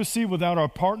 Prophecy without our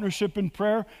partnership in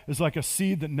prayer is like a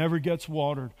seed that never gets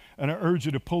watered. And I urge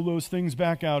you to pull those things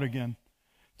back out again.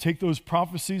 Take those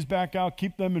prophecies back out.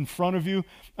 Keep them in front of you.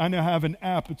 I now have an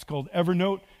app. It's called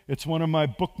Evernote. It's one of my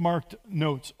bookmarked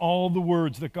notes. All the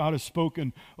words that God has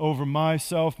spoken over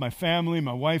myself, my family,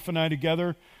 my wife and I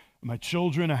together, my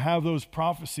children. I have those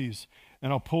prophecies.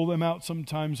 And I'll pull them out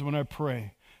sometimes when I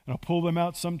pray. And I'll pull them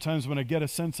out sometimes when I get a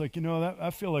sense like,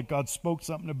 I feel like God spoke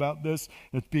something about this.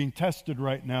 It's being tested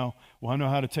right now. Well, I know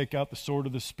how to take out the sword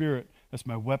of the Spirit. That's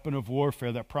my weapon of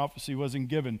warfare. That prophecy wasn't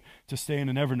given to stay in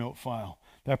an Evernote file.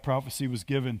 That prophecy was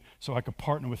given so I could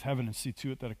partner with heaven and see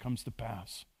to it that it comes to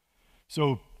pass.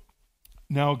 So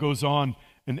now it goes on.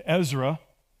 In Ezra,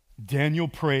 Daniel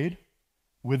prayed.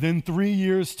 Within 3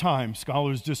 years' time,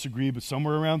 scholars disagree, but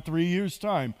somewhere around 3 years'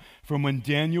 time, from when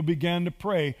Daniel began to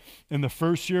pray in the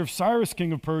first year of Cyrus,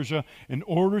 king of Persia, in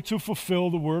order to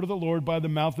fulfill the word of the Lord by the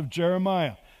mouth of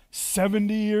Jeremiah.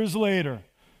 70 years later,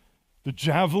 the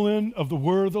javelin of the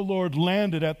word of the Lord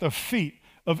landed at the feet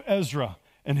of Ezra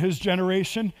and his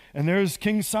generation, and there's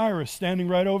King Cyrus standing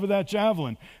right over that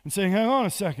javelin and saying, hang on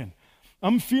a second,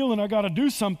 I'm feeling I got to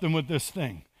do something with this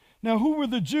thing. Now, who were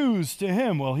the Jews to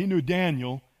him? Well, he knew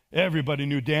Daniel. Everybody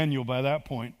knew Daniel by that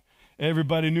point.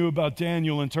 Everybody knew about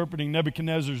Daniel interpreting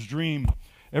Nebuchadnezzar's dream.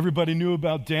 Everybody knew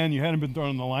about Daniel. He hadn't been thrown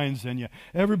in the lion's den yet.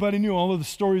 Everybody knew all of the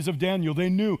stories of Daniel. They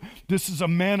knew this is a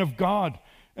man of God.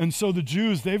 And so the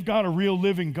Jews, they've got a real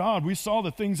living God. We saw the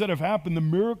things that have happened, the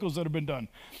miracles that have been done.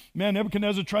 Man,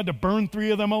 Nebuchadnezzar tried to burn 3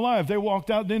 of them alive. They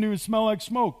walked out, didn't even smell like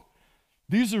smoke.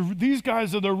 These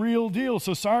guys are the real deal.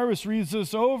 So Cyrus reads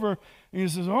this over, and he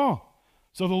says, oh.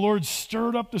 So the Lord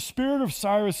stirred up the spirit of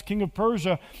Cyrus, king of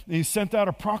Persia, and he sent out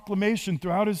a proclamation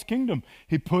throughout his kingdom.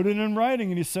 He put it in writing,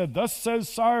 and he said, thus says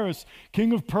Cyrus,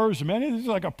 king of Persia. Man, he's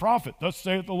like a prophet. Thus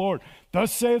saith the Lord.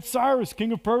 Thus saith Cyrus,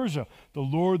 king of Persia. The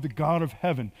Lord, the God of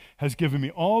heaven, has given me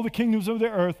all the kingdoms of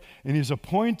the earth, and he's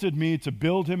appointed me to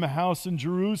build him a house in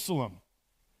Jerusalem.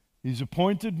 He's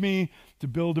appointed me to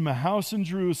build him a house in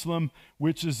Jerusalem,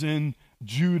 which is in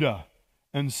Judah.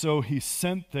 And so he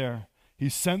sent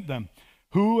them.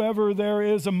 Whoever there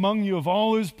is among you of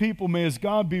all his people, may his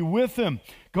God be with him.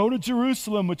 Go to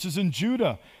Jerusalem, which is in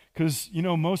Judah. Because,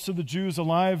 most of the Jews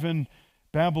alive in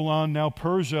Babylon, now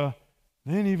Persia,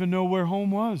 they didn't even know where home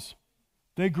was.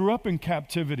 They grew up in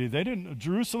captivity. They didn't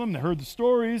Jerusalem, they heard the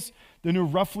stories. They knew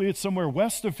roughly it's somewhere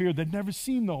west of here. They'd never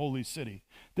seen the holy city.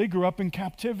 They grew up in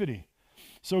captivity.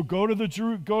 So go to the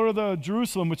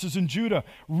Jerusalem, which is in Judah.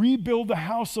 Rebuild the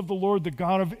house of the Lord, the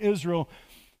God of Israel.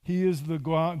 He is the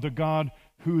God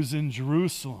who's in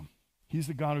Jerusalem. He's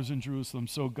the God who's in Jerusalem.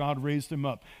 So God raised him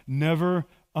up. Never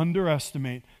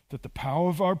underestimate that the power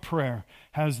of our prayer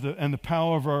and the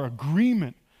power of our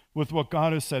agreement with what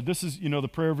God has said. This is, the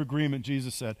prayer of agreement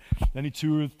Jesus said. Any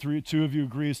two of you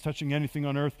agrees, touching anything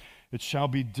on earth, it shall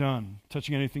be done.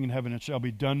 Touching anything in heaven, it shall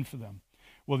be done for them.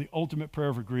 Well, the ultimate prayer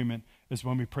of agreement is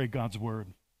when we pray God's word.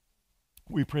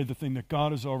 We pray the thing that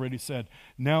God has already said.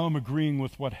 Now I'm agreeing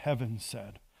with what heaven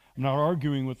said. I'm not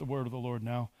arguing with the word of the Lord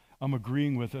now. I'm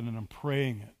agreeing with it and I'm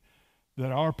praying it.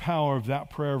 That our power of that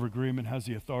prayer of agreement has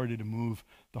the authority to move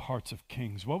the hearts of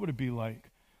kings. What would it be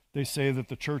like? They say that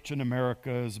the church in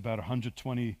America is about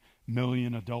 120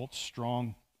 million adults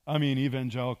strong. I mean,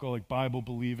 evangelical, like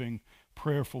Bible-believing,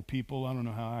 prayerful people. I don't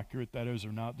know how accurate that is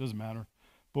or not. Doesn't matter.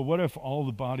 But what if all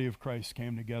the body of Christ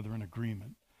came together in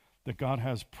agreement that God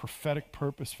has prophetic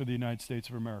purpose for the United States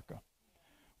of America?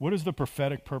 What is the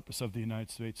prophetic purpose of the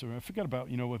United States of America? Forget about,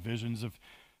 what visions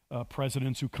of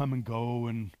presidents who come and go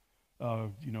and,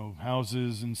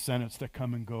 houses and senates that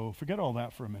come and go. Forget all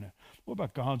that for a minute. What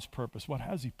about God's purpose? What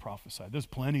has he prophesied? There's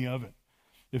plenty of it.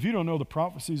 If you don't know the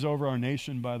prophecies over our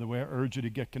nation, by the way, I urge you to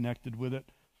get connected with it.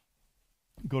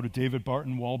 Go to David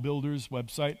Barton Wall Builders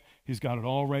website. He's got it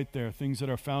all right there. Things that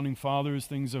our founding fathers,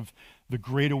 things of the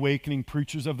Great Awakening,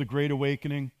 preachers of the Great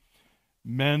Awakening,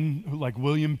 men like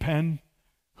William Penn,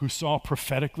 who saw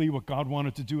prophetically what God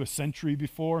wanted to do a century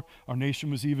before our nation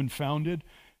was even founded.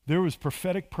 There was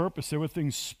prophetic purpose. There were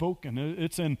things spoken.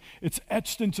 It's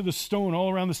etched into the stone all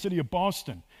around the city of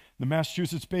Boston. The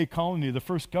Massachusetts Bay Colony, the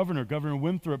first governor, Governor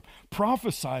Winthrop,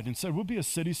 prophesied and said, we'll be a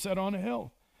city set on a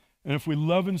hill. And if we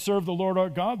love and serve the Lord our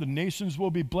God, the nations will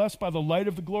be blessed by the light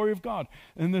of the glory of God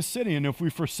in this city. And if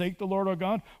we forsake the Lord our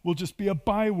God, we'll just be a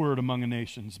byword among the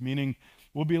nations, meaning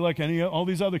We'll be like all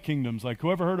these other kingdoms, like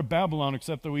whoever heard of Babylon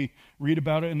except that we read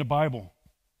about it in the Bible.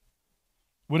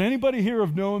 Would anybody here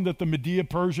have known that the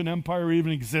Media-Persian Empire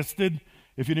even existed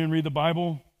if you didn't read the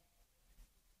Bible?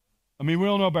 I mean, we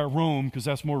all know about Rome because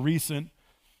that's more recent.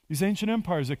 These ancient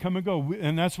empires that come and go,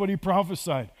 and that's what he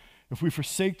prophesied. If we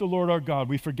forsake the Lord our God,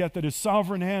 we forget that his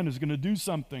sovereign hand is going to do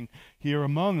something here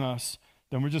among us,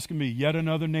 then we're just going to be yet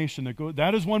another nation that goes.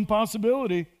 That is one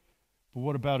possibility. But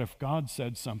what about if God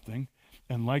said something,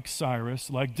 and like Cyrus,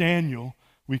 like Daniel,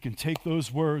 we can take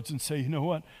those words and say, you know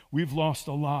what? We've lost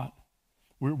a lot.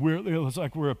 It's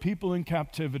like we're a people in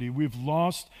captivity. We've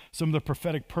lost some of the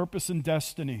prophetic purpose and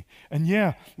destiny. And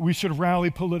yeah, we should rally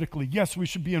politically. Yes, we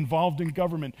should be involved in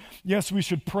government. Yes, we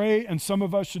should pray, and some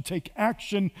of us should take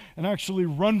action and actually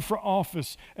run for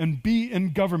office and be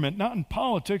in government, not in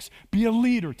politics. Be a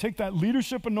leader. Take that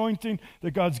leadership anointing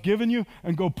that God's given you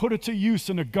and go put it to use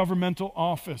in a governmental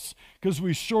office, because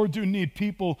we sure do need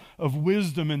people of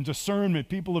wisdom and discernment,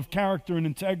 people of character and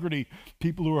integrity,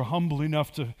 people who are humble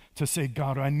enough to say,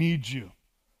 God, I need you.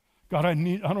 God, I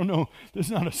don't know. There's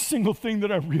not a single thing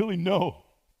that I really know.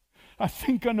 I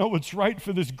think I know what's right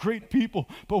for this great people,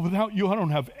 but without you, I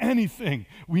don't have anything.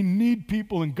 We need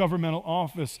people in governmental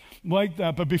office like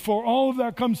that. But before all of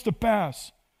that comes to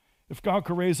pass, if God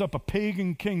could raise up a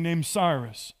pagan king named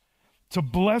Cyrus to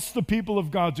bless the people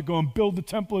of God to go and build the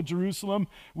temple of Jerusalem,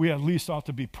 we at least ought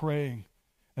to be praying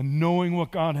and knowing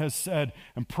what God has said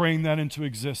and praying that into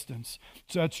existence.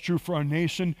 So that's true for our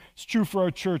nation. It's true for our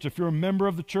church. If you're a member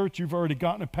of the church, you've already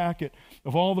gotten a packet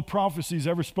of all the prophecies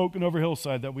ever spoken over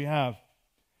Hillside that we have.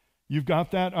 You've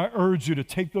got that? I urge you to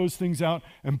take those things out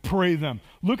and pray them.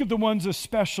 Look at the ones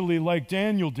especially like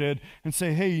Daniel did and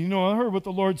say, hey, you know, I heard what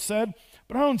the Lord said,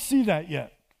 but I don't see that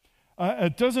yet.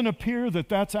 It doesn't appear that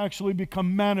that's actually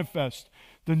become manifest.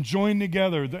 Then join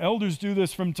together. The elders do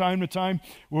this from time to time,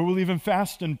 where we'll even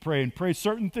fast and pray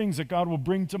certain things that God will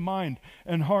bring to mind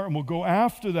and heart, and we'll go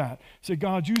after that. Say,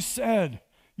 God, you said,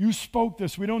 you spoke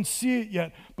this. We don't see it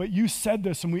yet, but you said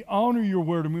this, and we honor your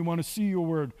word, and we want to see your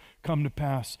word come to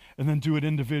pass. And then do it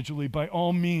individually by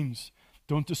all means.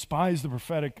 Don't despise the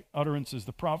prophetic utterances,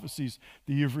 the prophecies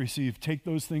that you've received. Take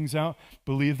those things out,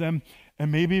 believe them,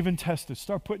 and maybe even test it.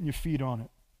 Start putting your feet on it.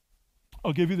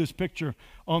 I'll give you this picture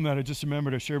on that. I just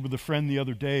remembered I shared with a friend the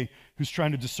other day who's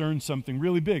trying to discern something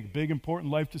really big,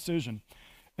 important life decision.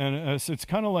 And it's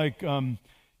kind of like,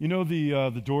 you know,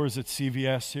 the doors at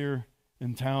CVS here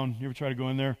in town. You ever try to go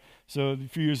in there? So a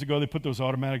few years ago, they put those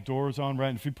automatic doors on, right?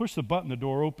 And if you push the button, the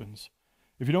door opens.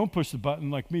 If you don't push the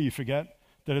button, like me, you forget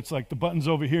that it's like the button's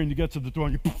over here and you get to the door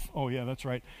and you, poof, oh yeah, that's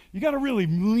right. You got to really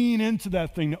lean into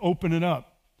that thing to open it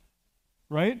up,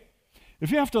 right? If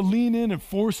you have to lean in and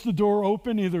force the door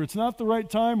open, either it's not the right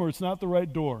time or it's not the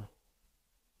right door.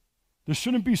 There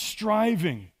shouldn't be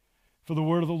striving for the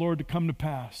word of the Lord to come to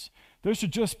pass. There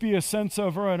should just be a sense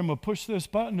of, all right, I'm going to push this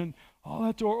button, and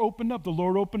that door opened up. The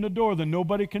Lord opened the door that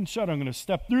nobody can shut. I'm going to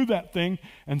step through that thing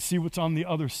and see what's on the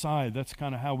other side. That's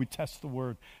kind of how we test the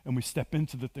word, and we step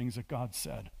into the things that God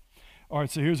said. All right,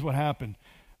 so here's what happened.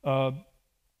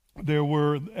 There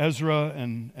were Ezra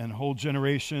and a whole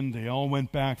generation. They all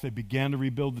went back. They began to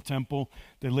rebuild the temple.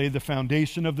 They laid the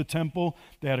foundation of the temple.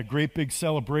 They had a great big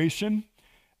celebration.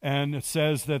 And it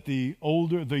says that the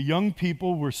young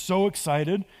people were so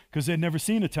excited because they'd never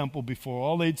seen a temple before.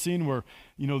 All they'd seen were,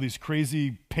 you know, these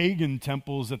crazy pagan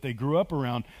temples that they grew up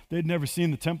around. They'd never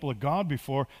seen the temple of God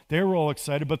before. They were all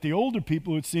excited. But the older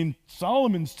people who had seen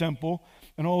Solomon's temple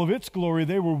and all of its glory,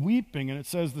 they were weeping. And it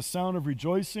says the sound of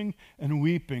rejoicing and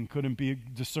weeping couldn't be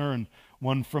discerned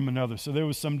one from another. So there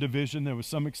was some division. There was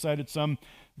some excited, some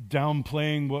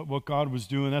downplaying what God was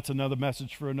doing. That's another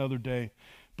message for another day.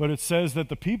 But it says that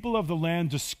the people of the land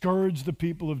discouraged the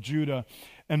people of Judah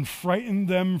and frightened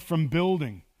them from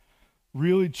building.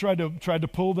 Really tried to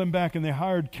pull them back, and they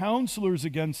hired counselors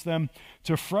against them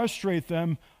to frustrate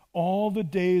them all the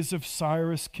days of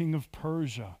Cyrus, king of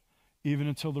Persia, even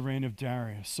until the reign of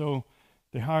Darius. So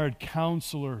they hired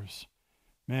counselors.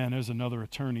 Man, there's another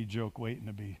attorney joke waiting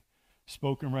to be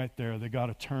spoken right there. They got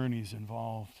attorneys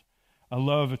involved. I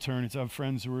love attorneys. I have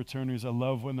friends who are attorneys. I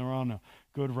love when they're on a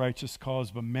good, righteous cause.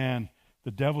 But man,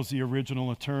 the devil's the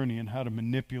original attorney in how to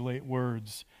manipulate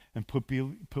words and put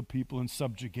people in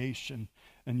subjugation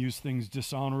and use things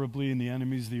dishonorably, and the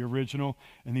enemy's the original.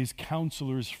 And these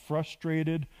counselors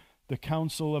frustrated the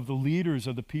counsel of the leaders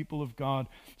of the people of God,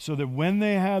 so that when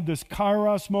they had this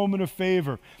kairos moment of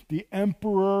favor, the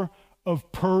emperor of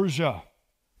Persia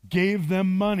gave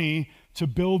them money to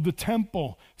build the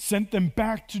temple, sent them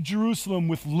back to Jerusalem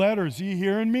with letters. Are you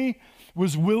hearing me?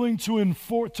 Was willing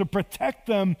to protect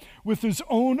them with his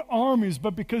own armies.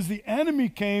 But because the enemy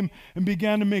came and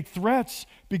began to make threats,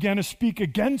 began to speak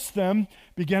against them,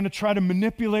 began to try to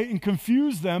manipulate and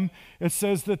confuse them, it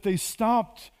says that they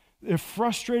stopped. It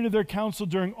frustrated their counsel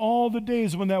during all the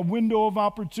days when that window of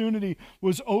opportunity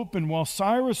was open. While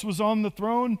Cyrus was on the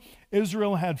throne,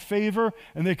 Israel had favor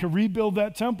and they could rebuild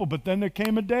that temple. But then there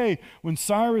came a day when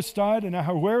Cyrus died and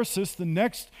Ahasuerus, the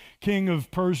next king of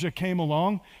Persia, came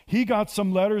along. He got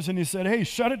some letters and he said, hey,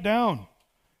 shut it down.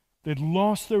 They'd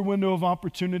lost their window of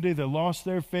opportunity. They lost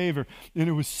their favor. And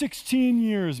it was 16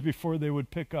 years before they would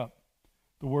pick up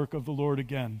the work of the Lord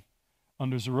again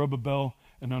under Zerubbabel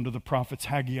and under the prophets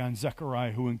Haggai and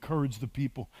Zechariah, who encouraged the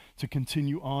people to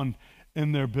continue on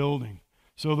in their building.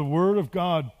 So the word of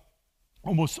God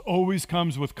almost always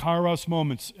comes with kairos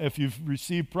moments. If you've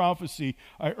received prophecy,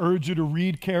 I urge you to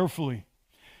read carefully.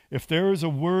 If there is a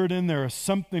word in there,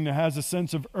 something that has a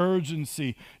sense of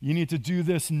urgency, you need to do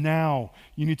this now.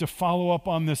 You need to follow up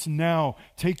on this now.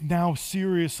 Take now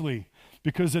seriously.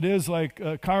 Because it is like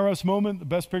a kairos moment. The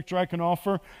best picture I can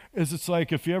offer is it's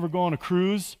like if you ever go on a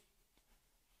cruise.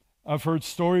 I've heard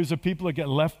stories of people that get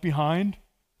left behind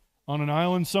on an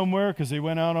island somewhere because they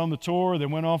went out on the tour, they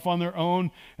went off on their own,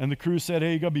 and the crew said,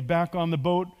 hey, you got to be back on the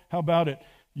boat. How about it?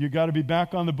 You got to be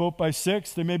back on the boat by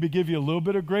 6. They maybe give you a little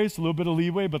bit of grace, a little bit of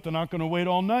leeway, but they're not going to wait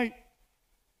all night.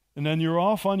 And then you're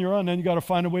off on your own, and then you got to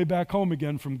find a way back home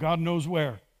again from God knows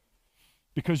where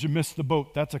because you missed the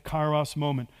boat. That's a kairos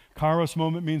moment. Kairos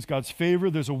moment means God's favor.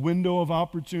 There's a window of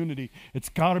opportunity. It's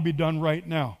got to be done right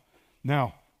now.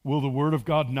 Now, will the word of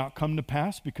God not come to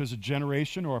pass because a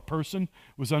generation or a person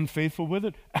was unfaithful with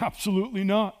it? Absolutely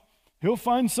not. He'll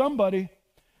find somebody.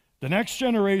 The next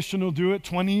generation will do it.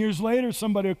 20 years later,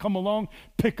 somebody will come along,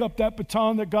 pick up that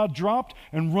baton that God dropped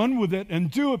and run with it and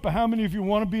do it. But how many of you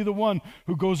want to be the one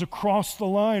who goes across the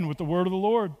line with the word of the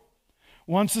Lord?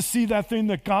 Wants to see that thing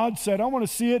that God said. I want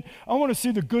to see it. I want to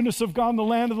see the goodness of God in the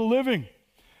land of the living.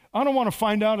 I don't want to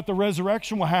find out at the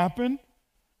resurrection what happened.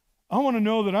 I want to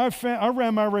know that I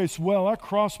ran my race well. I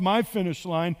crossed my finish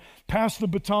line, passed the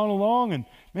baton along, and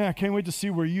man, I can't wait to see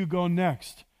where you go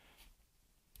next.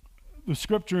 The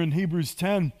scripture in Hebrews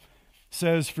 10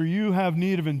 says, for you have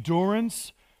need of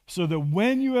endurance, so that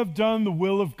when you have done the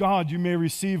will of God, you may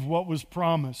receive what was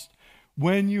promised.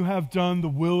 When you have done the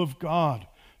will of God,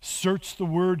 search the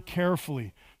word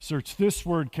carefully. Search this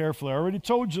word carefully. I already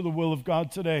told you the will of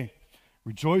God today.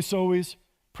 Rejoice always,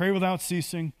 pray without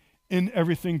ceasing, in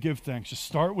everything give thanks. Just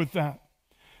start with that.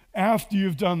 After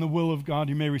you've done the will of God,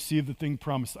 you may receive the thing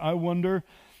promised. I wonder,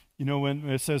 when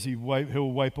it says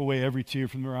he'll wipe away every tear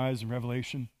from their eyes in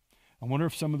Revelation, I wonder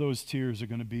if some of those tears are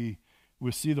going to be,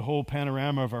 we'll see the whole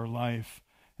panorama of our life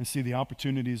and see the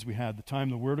opportunities we had, the time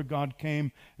the word of God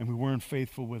came and we weren't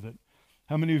faithful with it.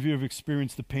 How many of you have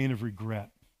experienced the pain of regret?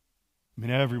 I mean,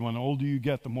 everyone, the older you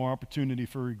get, the more opportunity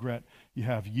for regret you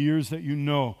have. Years that you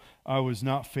know I was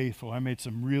not faithful. I made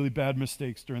some really bad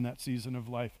mistakes during that season of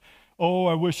life. Oh,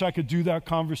 I wish I could do that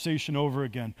conversation over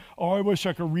again. Oh, I wish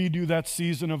I could redo that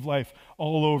season of life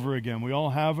all over again. We all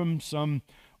have them, some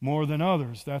more than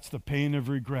others. That's the pain of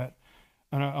regret.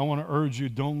 And I want to urge you,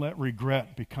 don't let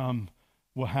regret become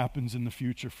what happens in the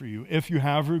future for you. If you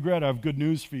have regret, I have good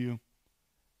news for you.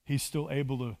 He's still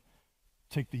able to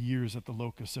take the years that the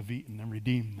locusts have eaten and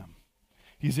redeem them.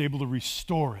 He's able to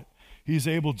restore it. He's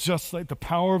able, just like the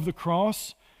power of the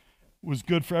cross was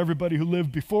good for everybody who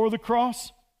lived before the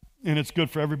cross, and it's good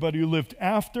for everybody who lived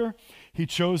after. He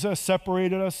chose us,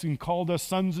 separated us, and called us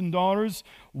sons and daughters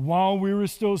while we were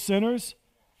still sinners,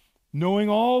 knowing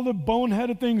all the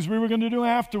boneheaded things we were going to do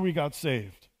after we got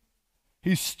saved.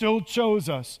 He still chose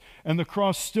us, and the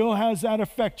cross still has that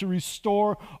effect to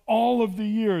restore all of the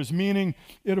years, meaning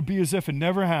it'll be as if it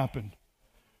never happened.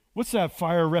 What's that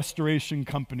fire restoration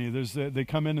company? They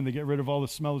come in and they get rid of all the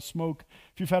smell of smoke.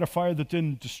 If you've had a fire that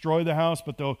didn't destroy the house,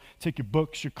 but they'll take your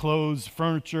books, your clothes,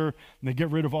 furniture, and they get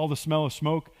rid of all the smell of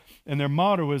smoke, and their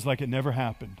motto is like it never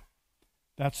happened.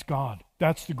 That's God.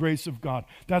 That's the grace of God.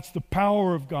 That's the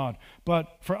power of God.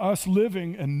 But for us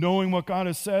living and knowing what God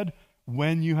has said,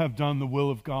 when you have done the will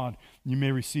of God, you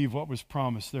may receive what was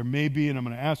promised. There may be, and I'm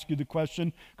going to ask you the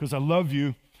question because I love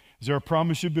you, is there a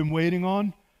promise you've been waiting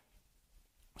on?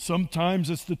 Sometimes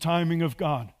it's the timing of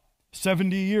God.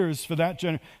 70 years for that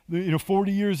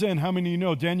 40 years in, how many of you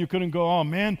know Daniel couldn't go, oh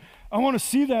man, I want to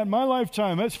see that in my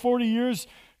lifetime. That's 40 years.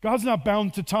 God's not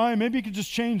bound to time. Maybe he could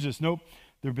just change this. Nope.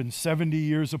 There have been 70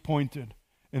 years appointed,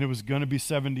 and it was going to be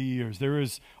 70 years. There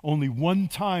is only one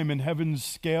time in heaven's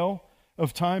scale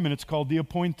of time, and it's called the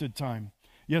appointed time.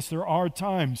 Yes, there are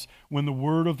times when the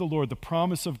word of the Lord, the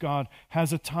promise of God,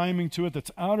 has a timing to it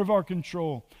that's out of our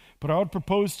control. But I would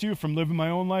propose to you, from living my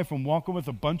own life and walking with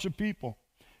a bunch of people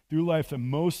through life, that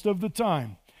most of the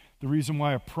time, the reason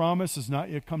why a promise has not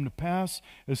yet come to pass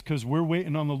is because we're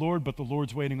waiting on the Lord, but the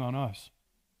Lord's waiting on us.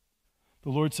 The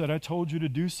Lord said, I told you to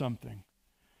do something.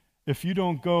 If you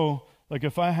don't go, like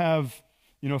if I have,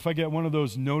 if I get one of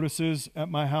those notices at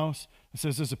my house that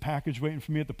says there's a package waiting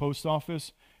for me at the post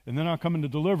office, and then I'll come in to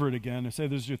deliver it again and say,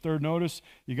 this is your third notice,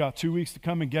 you got 2 weeks to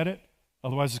come and get it,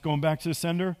 otherwise it's going back to the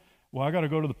sender. Well, I got to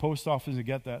go to the post office and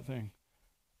get that thing.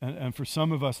 And for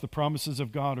some of us, the promises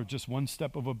of God are just one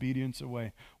step of obedience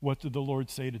away. What did the Lord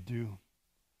say to do?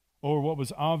 Or what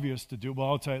was obvious to do? Well,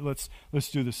 I'll tell you, let's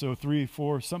do this. So 3,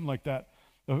 4, something like that.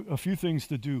 A few things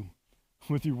to do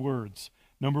with your words.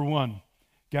 Number 1,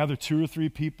 gather 2 or 3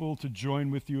 people to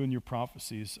join with you in your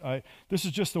prophecies. This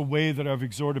is just a way that I've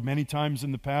exhorted many times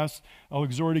in the past. I'll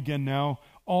exhort again now.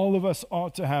 All of us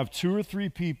ought to have 2 or 3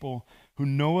 people who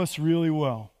know us really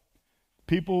well.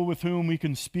 People with whom we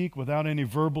can speak without any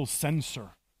verbal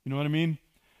censor. You know what I mean?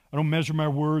 I don't measure my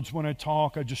words when I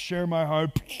talk. I just share my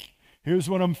heart. Here's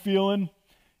what I'm feeling.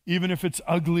 Even if it's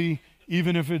ugly,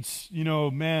 even if it's,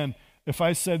 if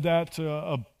I said that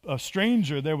to a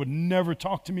stranger, they would never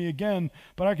talk to me again.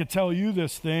 But I could tell you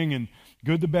this thing, and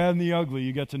good, the bad, and the ugly,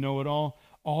 you get to know it all.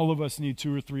 All of us need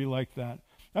 2 or 3 like that.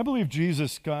 I believe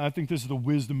Jesus, I think this is the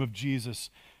wisdom of Jesus.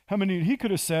 He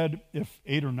could have said, if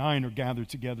 8 or 9 are gathered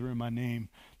together in my name,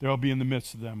 there I'll be in the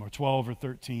midst of them, or 12 or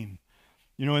 13.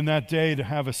 In that day, to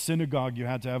have a synagogue, you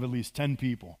had to have at least 10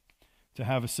 people to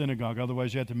have a synagogue.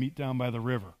 Otherwise, you had to meet down by the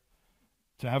river.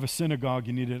 To have a synagogue,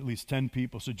 you needed at least 10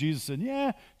 people. So Jesus said,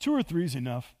 2 or 3 is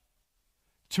enough.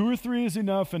 2 or 3 is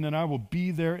enough, and then I will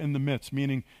be there in the midst,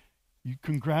 meaning,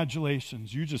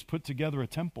 congratulations, you just put together a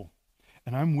temple,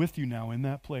 and I'm with you now in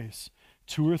that place.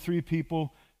 2 or 3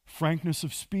 people, frankness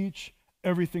of speech,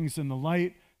 everything's in the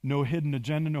light, no hidden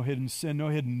agenda, no hidden sin, no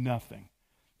hidden nothing.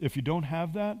 If you don't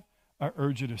have that, I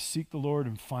urge you to seek the Lord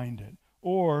and find it.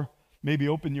 Or maybe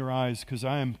open your eyes, because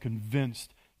I am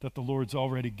convinced that the Lord's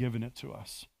already given it to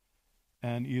us.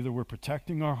 And either we're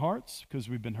protecting our hearts because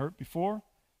we've been hurt before,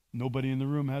 nobody in the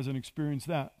room hasn't experienced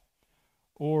that,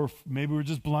 or maybe we're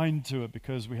just blind to it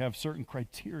because we have certain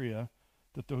criteria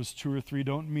that those 2 or 3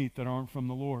 don't meet that aren't from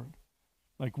the Lord.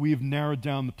 Like, we've narrowed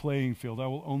down the playing field. I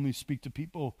will only speak to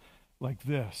people like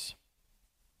this.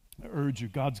 I urge you,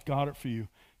 God's got it for you.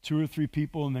 2 or 3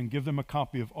 people, and then give them a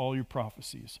copy of all your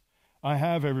prophecies. I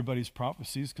have everybody's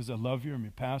prophecies because I love you. I'm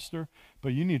your pastor.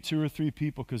 But you need 2 or 3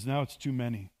 people because now it's too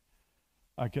many.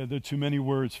 There are too many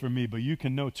words for me, but you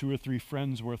can know 2 or 3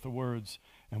 friends worth of words.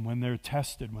 And when they're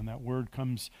tested, when that word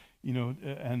comes,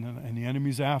 and the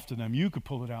enemy's after them, you could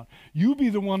pull it out. You be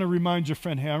the one to remind your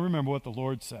friend, hey, I remember what the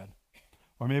Lord said.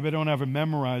 Or maybe I don't have it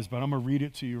memorized, but I'm going to read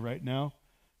it to you right now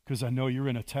because I know you're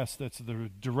in a test that's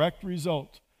the direct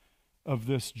result of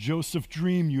this Joseph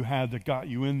dream you had that got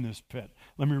you in this pit.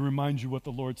 Let me remind you what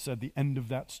the Lord said the end of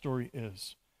that story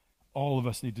is. All of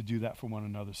us need to do that for one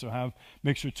another. So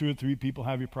make sure 2 or 3 people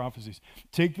have your prophecies.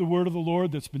 Take the word of the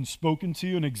Lord that's been spoken to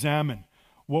you and examine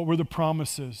what were the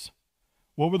promises.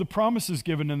 What were the promises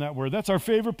given in that word? That's our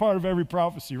favorite part of every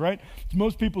prophecy, right? It's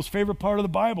most people's favorite part of the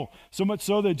Bible. So much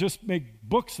so they just make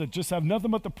books that just have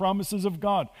nothing but the promises of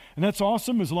God. And that's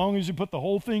awesome as long as you put the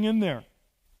whole thing in there.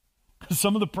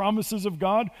 Some of the promises of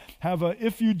God have a,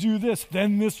 if you do this,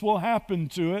 then this will happen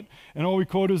to it. And all we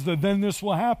quote is the then this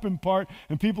will happen part.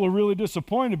 And people are really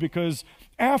disappointed because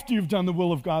after you've done the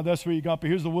will of God, that's what you got. But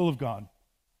here's the will of God.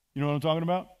 You know what I'm talking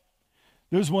about?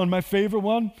 There's one, my favorite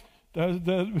one.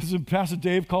 Pastor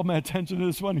Dave called my attention to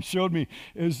this one. He showed me,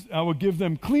 is I will give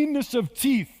them cleanness of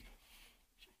teeth.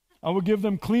 I will give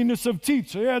them cleanness of teeth.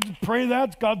 So you had to pray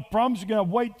that. God promised you're going to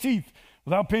have white teeth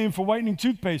without paying for whitening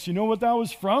toothpaste. You know what that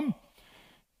was from?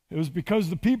 It was because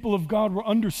the people of God were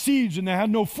under siege and they had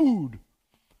no food.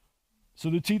 So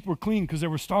the teeth were clean because they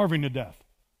were starving to death.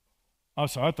 I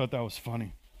thought that was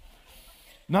funny.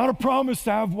 Not a promise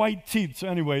to have white teeth. So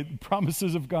anyway, the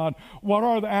promises of God. What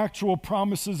are the actual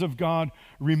promises of God?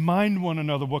 Remind one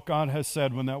another what God has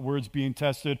said when that word's being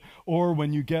tested, or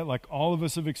when you get, like all of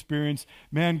us have experienced,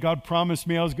 man, God promised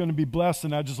me I was going to be blessed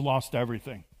and I just lost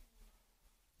everything.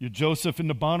 You're Joseph in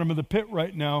the bottom of the pit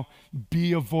right now.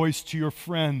 Be a voice to your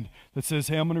friend that says,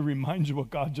 hey, I'm going to remind you what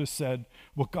God just said,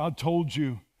 what God told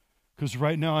you. Because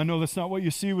right now, I know that's not what you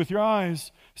see with your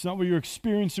eyes. It's not what you're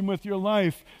experiencing with your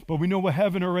life. But we know what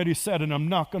heaven already said, and I'm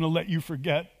not going to let you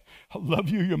forget. I love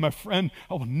you. You're my friend.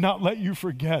 I will not let you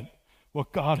forget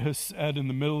what God has said in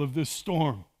the middle of this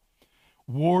storm.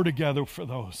 War together for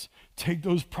those. Take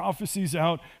those prophecies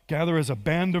out, gather as a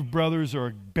band of brothers or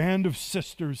a band of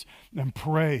sisters, and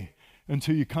pray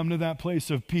until you come to that place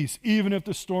of peace. Even if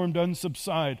the storm doesn't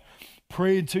subside,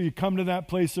 pray until you come to that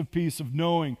place of peace, of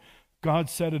knowing God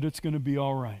said it, it's going to be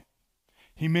all right.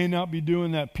 He may not be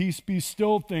doing that peace be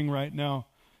still thing right now.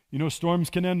 You know, storms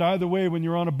can end either way when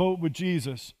you're on a boat with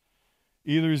Jesus.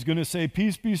 Either he's going to say,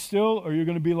 peace be still, or you're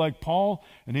going to be like Paul,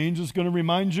 an angel's going to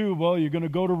remind you, well, you're going to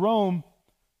go to Rome.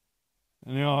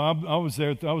 And, you know, I was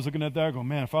there, I was looking at that, going,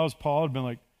 man, if I was Paul, I'd been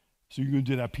like, so you're going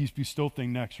to do that peace be still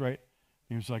thing next, right? And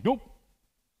he was like, nope,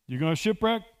 you're going to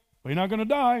shipwreck, but you're not going to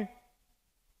die.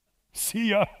 See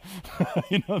ya.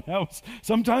 You know,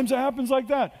 sometimes it happens like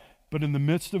that. But in the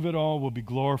midst of it all, we'll be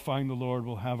glorifying the Lord.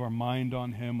 We'll have our mind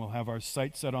on him. We'll have our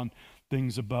sight set on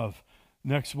things above.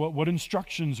 Next, what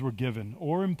instructions were given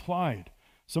or implied?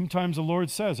 Sometimes the Lord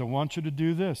says, I want you to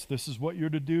do this. This is what you're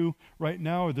to do right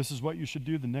now, or this is what you should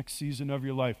do the next season of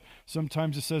your life.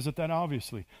 Sometimes it says it that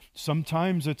obviously.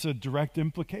 Sometimes it's a direct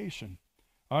implication.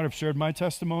 All right, I've shared my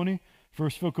testimony.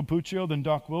 First Phil Capuccio, then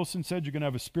Doc Wilson said you're going to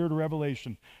have a spirit of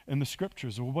revelation in the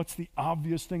scriptures. Well, what's the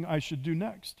obvious thing I should do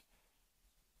next?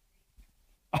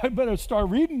 I better start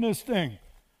reading this thing.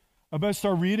 I better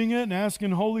start reading it and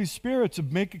asking Holy Spirit to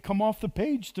make it come off the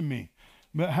page to me.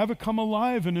 Have it come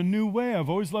alive in a new way. I've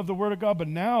always loved the Word of God, but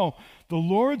now the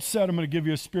Lord said, I'm going to give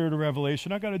you a spirit of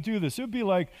revelation. I got to do this. It would be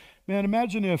like, man,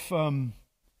 imagine if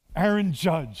Aaron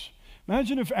Judge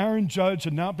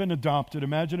had not been adopted.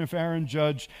 Imagine if Aaron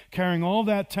Judge, carrying all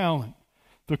that talent,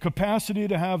 the capacity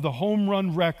to have the home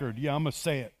run record, yeah, I'm going to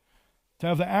say it, to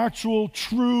have the actual,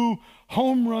 true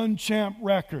home run champ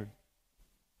record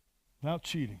without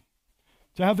cheating.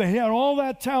 He had all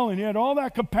that talent, he had all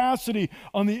that capacity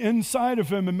on the inside of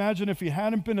him. Imagine if he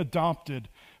hadn't been adopted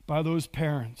by those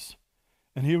parents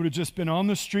and he would have just been on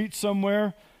the street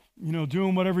somewhere, you know,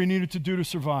 doing whatever he needed to do to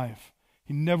survive.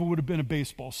 He never would have been a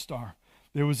baseball star.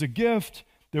 There was a gift,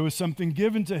 there was something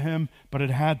given to him, but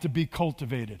it had to be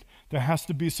cultivated. There has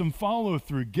to be some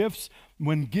follow-through. Gifts,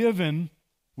 when given,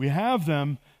 we have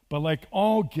them, but like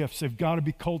all gifts, they've got to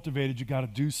be cultivated. You've got to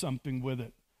do something with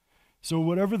it. So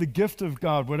whatever the gift of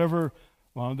God,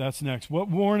 that's next.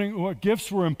 What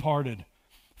gifts were imparted?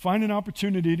 Find an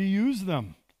opportunity to use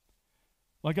them.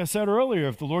 Like I said earlier,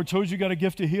 if the Lord told you got a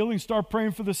gift of healing, start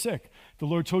praying for the sick. If the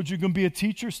Lord told you you're going to be a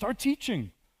teacher, start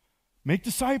teaching. Make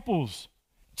disciples.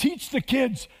 Teach the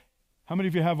kids. How many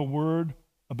of you have a word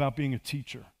about being a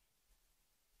teacher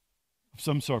of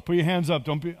some sort? Put your hands up.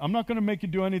 I'm not going to make you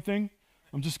do anything.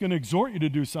 I'm just going to exhort you to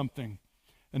do something.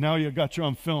 And now you got you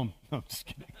on film. No, I'm just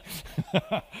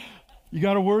kidding. You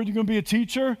got a word, you're going to be a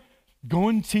teacher? Go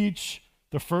and teach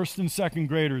the first and second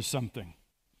graders something.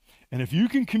 And if you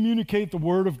can communicate the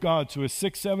word of God to a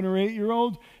 6, 7, or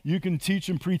 8-year-old, you can teach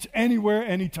and preach anywhere,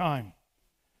 anytime.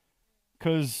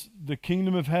 Because the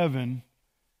kingdom of heaven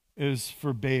is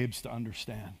for babes to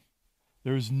understand.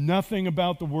 There's nothing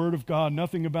about the Word of God,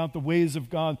 nothing about the ways of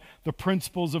God, the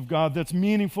principles of God that's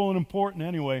meaningful and important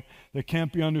anyway, that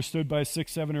can't be understood by a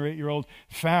 6, 7, or 8-year-old.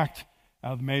 In fact,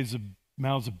 out of the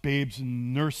mouths of babes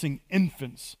and nursing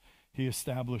infants, he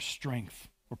established strength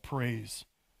or praise.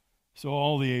 So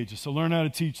all the ages. So learn how to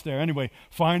teach there. Anyway,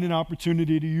 find an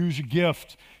opportunity to use your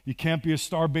gift. You can't be a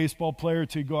star baseball player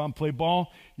until you go out and play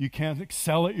ball. You can't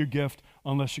excel at your gift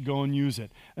unless you go and use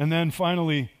it. And then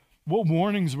finally, what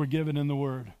warnings were given in the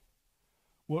Word?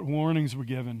 What warnings were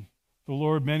given? The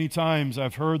Lord, many times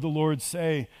I've heard the Lord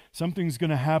say, something's going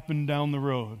to happen down the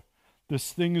road.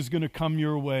 This thing is going to come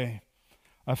your way.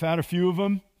 I've had a few of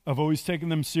them. I've always taken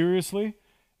them seriously,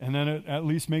 and then it at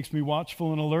least makes me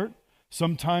watchful and alert.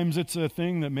 Sometimes it's a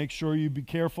thing that makes sure you be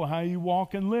careful how you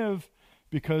walk and live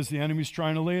because the enemy's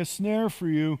trying to lay a snare for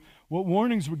you. What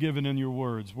warnings were given in your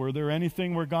words? Were there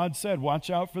anything where God said, watch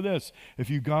out for this? If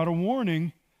you got a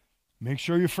warning, make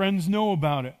sure your friends know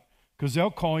about it because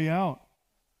they'll call you out.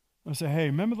 They'll say, hey,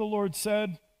 remember the Lord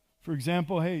said, for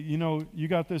example, hey, you know, you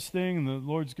got this thing and the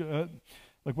Lord's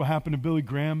like what happened to Billy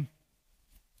Graham.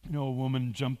 You know, a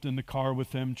woman jumped in the car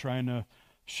with him trying to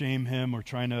shame him or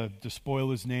trying to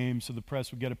despoil his name so the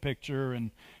press would get a picture.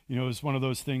 And, you know, it's one of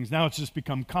those things. Now it's just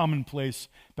become commonplace.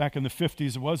 Back in the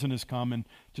 50s, it wasn't as common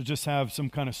to just have some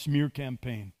kind of smear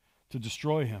campaign to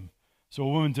destroy him. So a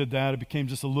woman did that. It became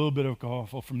just a little bit of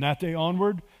awful. From that day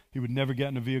onward, he would never get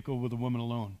in a vehicle with a woman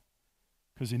alone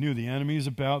because he knew the enemy is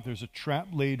about. There's a trap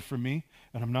laid for me,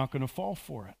 and I'm not going to fall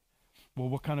for it. Well,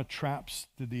 what kind of traps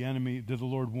did the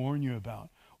Lord warn you about?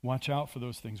 Watch out for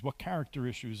those things. What character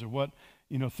issues or what,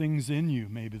 things in you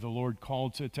maybe the Lord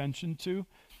called to attention to?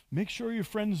 Make sure your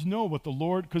friends know what the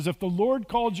Lord, because if the Lord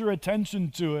called your attention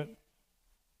to it,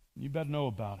 you better know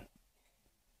about it.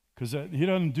 because he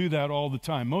doesn't do that all the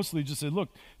time. Mostly just say, look,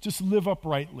 just live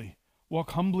uprightly. Walk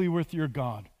humbly with your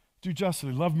God. Do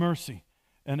justly. Love mercy.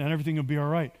 And everything will be all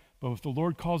right. But if the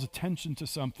Lord calls attention to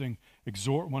something,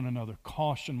 exhort one another.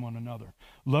 Caution one another.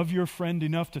 Love your friend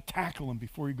enough to tackle him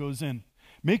before he goes in.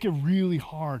 Make it really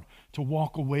hard to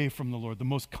walk away from the Lord. The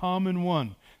most common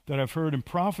one that I've heard in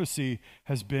prophecy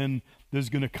has been there's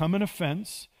going to come an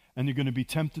offense and you're going to be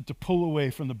tempted to pull away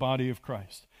from the body of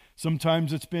Christ.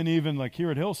 Sometimes it's been even like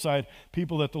here at Hillside,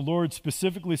 people that the Lord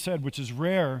specifically said, which is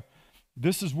rare,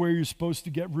 this is where you're supposed to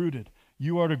get rooted.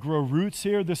 You are to grow roots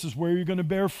here. This is where you're going to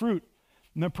bear fruit.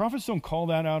 And the prophets don't call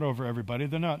that out over everybody.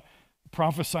 They're not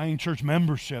prophesying church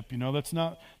membership. That's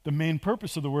not the main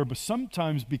purpose of the word. But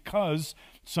sometimes because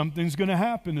something's going to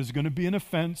happen, there's going to be an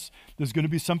offense, there's going to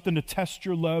be something to test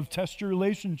your love, test your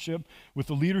relationship with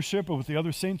the leadership or with the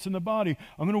other saints in the body.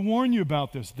 I'm going to warn you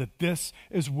about this, that this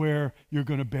is where you're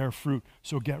going to bear fruit.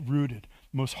 So get rooted.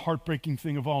 The most heartbreaking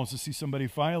thing of all is to see somebody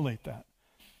violate that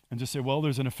and just say, well,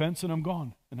 there's an offense and I'm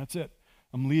gone. And that's it.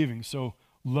 I'm leaving. So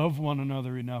love one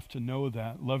another enough to know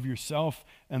that. Love yourself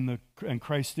and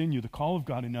Christ in you, the call of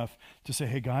God enough to say,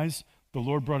 hey guys, the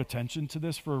Lord brought attention to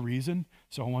this for a reason,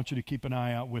 so I want you to keep an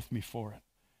eye out with me for it.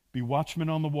 Be watchmen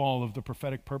on the wall of the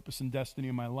prophetic purpose and destiny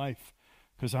of my life,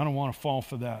 because I don't want to fall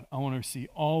for that. I want to see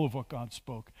all of what God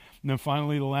spoke. And then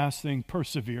finally, the last thing,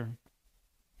 persevere.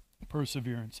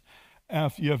 Perseverance.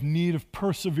 You have need of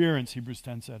perseverance, Hebrews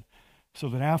 10 said, so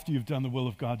that after you've done the will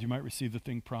of God, you might receive the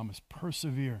thing promised.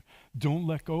 Persevere. Don't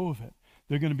let go of it.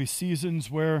 There are going to be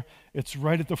seasons where it's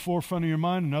right at the forefront of your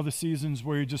mind and other seasons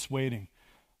where you're just waiting.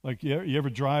 Like you ever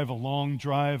drive a long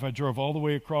drive? I drove all the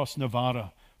way across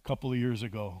Nevada a couple of years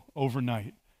ago,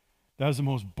 overnight. That was the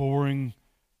most boring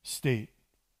state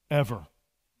ever.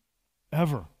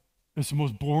 Ever. It's the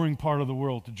most boring part of the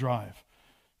world to drive.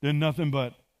 There's nothing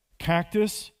but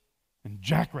cactus and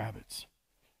jackrabbits.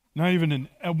 Not even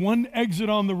one exit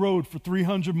on the road for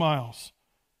 300 miles.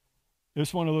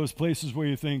 It's one of those places where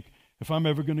you think, if I'm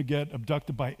ever going to get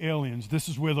abducted by aliens, this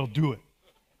is where they'll do it.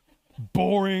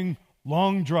 Boring,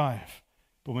 long drive.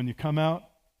 But when you come out,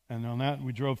 and on that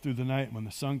we drove through the night, when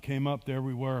the sun came up, there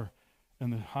we were in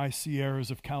the high Sierras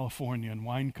of California and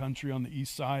wine country on the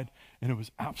east side, and it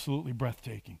was absolutely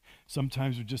breathtaking.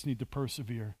 Sometimes we just need to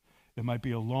persevere. It might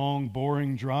be a long,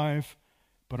 boring drive,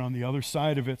 but on the other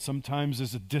side of it, sometimes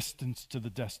there's a distance to the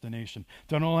destination.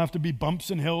 Don't all have to be bumps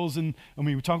and hills. And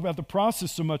we talk about the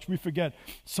process so much, we forget.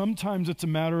 Sometimes it's a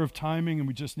matter of timing, and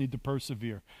we just need to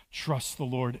persevere. Trust the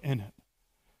Lord in it.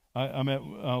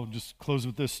 I'll just close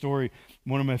with this story.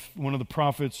 One of the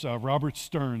prophets, Robert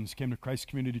Stearns, came to Christ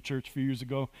Community Church a few years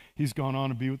ago. He's gone on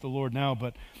to be with the Lord now,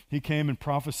 but he came and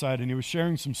prophesied, and he was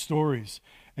sharing some stories.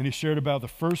 And he shared about the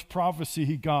first prophecy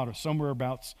he got, or somewhere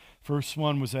abouts. First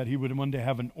one was that he would one day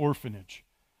have an orphanage.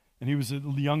 And he was a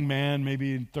young man,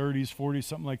 maybe in 30s, 40s,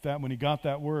 something like that, when he got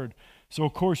that word. So,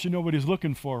 of course, you know what he's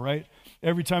looking for, right?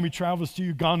 Every time he travels to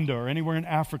Uganda or anywhere in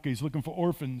Africa, he's looking for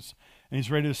orphans. And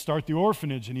he's ready to start the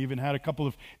orphanage. And he even had a couple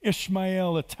of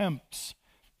Ishmael attempts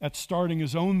at starting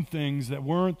his own things that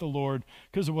weren't the Lord,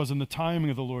 because it wasn't the timing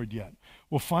of the Lord yet.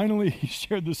 Well, finally, he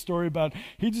shared this story about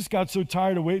he just got so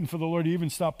tired of waiting for the Lord, he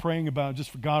even stopped praying about it, just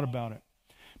forgot about it.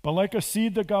 But like a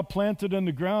seed that got planted in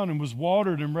the ground and was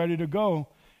watered and ready to go,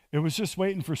 it was just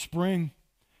waiting for spring.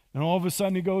 And all of a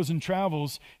sudden he goes and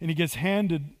travels, and he gets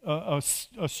handed a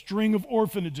string of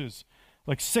orphanages,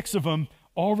 like 6 of them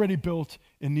already built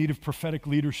in need of prophetic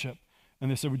leadership. And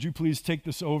they said, would you please take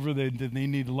this over? They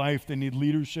need life, they need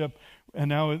leadership. And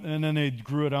then they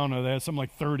grew it on. They had something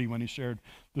like 30 when he shared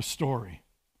the story.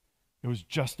 It was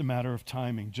just a matter of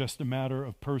timing, just a matter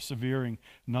of persevering,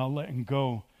 not letting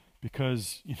go.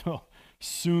 Because,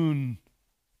 soon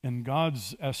in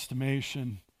God's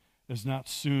estimation is not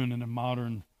soon in a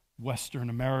modern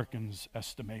Western American's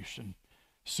estimation.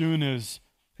 Soon as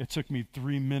it took me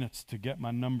 3 minutes to get my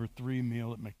number 3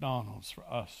 meal at McDonald's for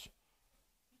us.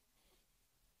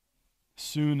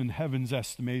 Soon in heaven's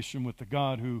estimation with the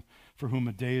God for whom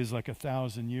a day is like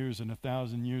 1,000 years and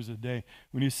 1,000 years a day.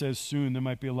 When he says soon, there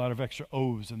might be a lot of extra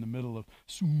O's in the middle of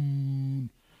soon.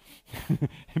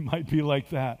 It might be like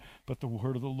that, but the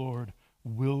word of the Lord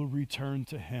will return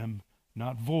to him,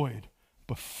 not void,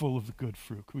 but full of the good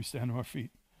fruit. Can we stand on our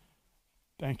feet?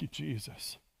 Thank you,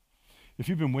 Jesus. If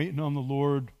you've been waiting on the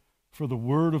Lord for the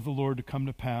word of the Lord to come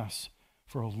to pass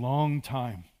for a long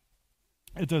time,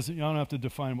 you don't have to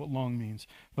define what long means,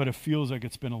 but it feels like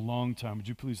it's been a long time. Would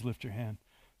you please lift your hand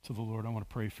to the Lord? I want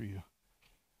to pray for you.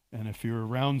 And if you're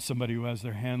around somebody who has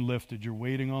their hand lifted, you're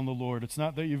waiting on the Lord. It's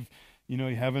not that you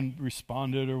haven't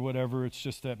responded or whatever. It's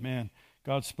just that, man,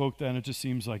 God spoke that and it just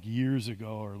seems like years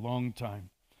ago or a long time.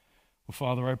 Well,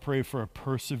 Father, I pray for a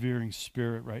persevering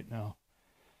spirit right now,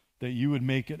 that you would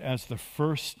make it as the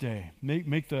first day.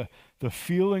 Make the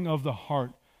feeling of the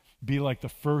heart be like the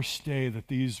first day that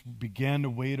these began to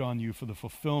wait on you for the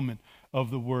fulfillment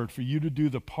of the word, for you to do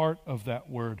the part of that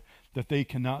word that they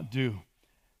cannot do.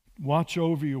 Watch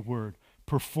over your word.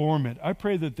 Perform it. I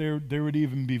pray that there would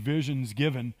even be visions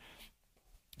given,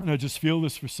 and I just feel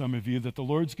this for some of you, that the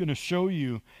Lord's going to show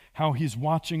you how he's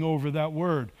watching over that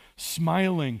word,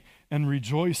 smiling and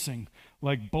rejoicing,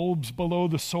 like bulbs below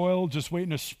the soil, just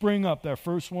waiting to spring up, that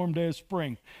first warm day of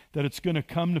spring, that it's going to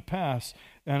come to pass.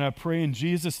 And I pray in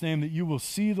Jesus' name that you will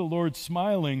see the Lord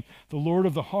smiling, the Lord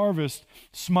of the harvest,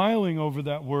 smiling over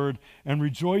that word and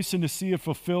rejoicing to see it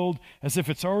fulfilled as if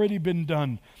it's already been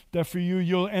done. That for you,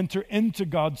 you'll enter into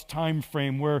God's time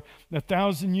frame where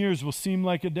 1,000 years will seem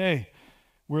like a day.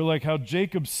 Where, like how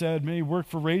Jacob said, he worked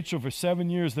for Rachel for 7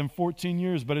 years, then 14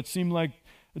 years, but it seemed like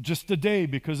just a day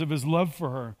because of his love for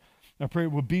her. I pray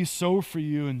it will be so for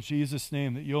you in Jesus'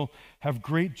 name, that you'll have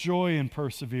great joy in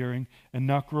persevering and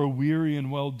not grow weary in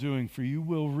well-doing, for you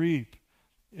will reap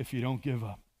if you don't give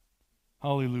up.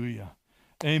 Hallelujah.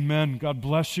 Amen. God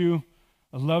bless you.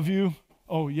 I love you.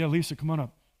 Oh, yeah, Lisa, come on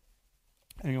up.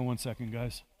 Hang on one second,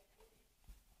 guys.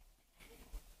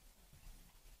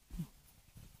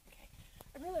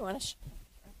 I really want to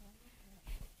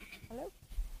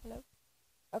Hello?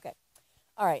 Okay.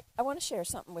 All right. I want to share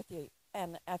something with you,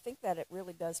 and I think that it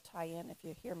really does tie in if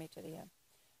you hear me to the end.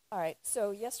 All right. So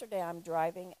yesterday I'm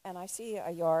driving, and I see a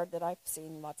yard that I've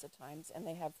seen lots of times, and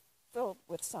they have filled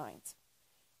with signs.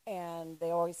 And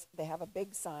they have a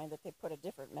big sign that they put a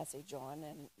different message on,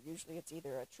 and usually it's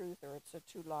either a truth or it's a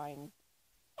two-line.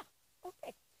 Yeah,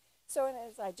 okay. So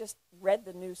as I just read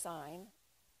the new sign,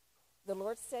 the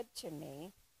Lord said to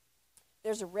me,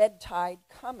 there's a red tide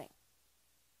coming.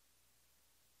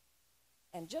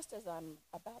 And just as I'm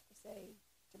about to say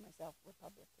to myself,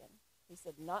 Republican, he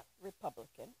said, not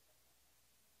Republican,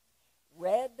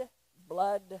 red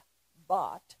blood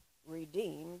bought,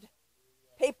 redeemed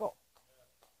people.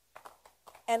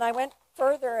 And I went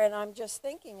further, and I'm just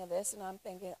thinking of this, and I'm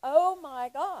thinking, oh my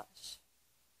gosh.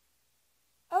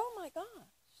 Oh my gosh.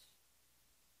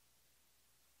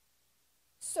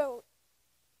 So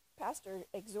Pastor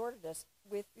exhorted us,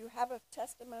 if you have a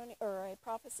testimony or a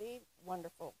prophecy,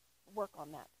 wonderful, work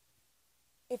on that.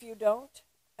 If you don't,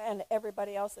 and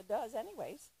everybody else that does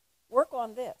anyways, work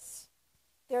on this.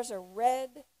 There's a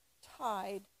red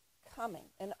tide coming.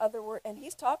 In other words, and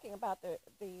he's talking about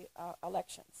the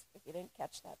elections, if you didn't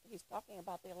catch that. He's talking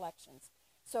about the elections.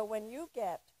 So when you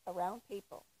get around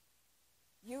people,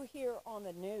 you hear on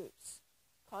the news,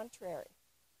 contrary,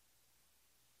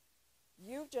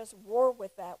 you just war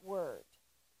with that word.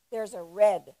 There's a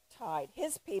red tide.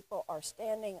 His people are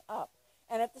standing up.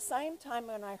 And at the same time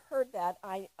when I heard that,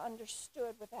 I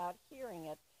understood without hearing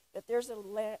it that there's a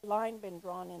line been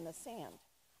drawn in the sand.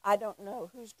 I don't know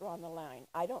who's drawn the line.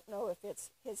 I don't know if it's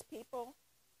his people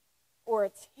or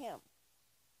it's him.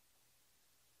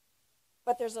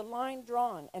 But there's a line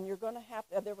drawn, and you're going to have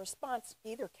to, the response,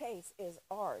 either case, is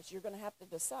ours. You're going to have to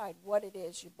decide what it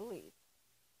is you believe.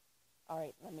 All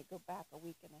right, let me go back a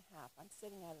week and a half. I'm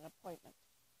sitting at an appointment,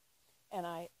 and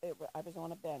I was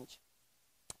on a bench.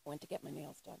 Went to get my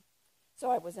nails done. So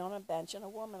I was on a bench, and a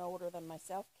woman older than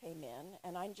myself came in,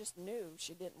 and I just knew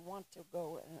she didn't want to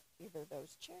go in either of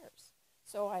those chairs.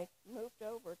 So I moved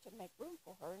over to make room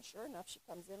for her, and sure enough, she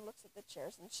comes in, looks at the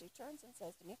chairs, and she turns and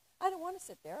says to me, I don't want to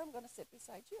sit there. I'm going to sit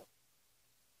beside you.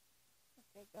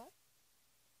 Okay, God,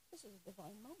 this is a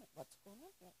divine moment. What's going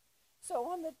on here? So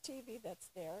on the TV that's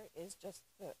there is just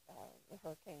the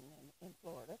hurricane in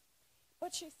Florida.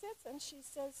 But she sits and she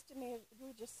says to me,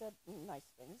 we just said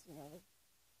nice things, you know,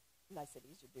 the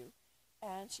niceties you do.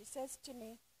 And she says to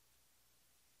me,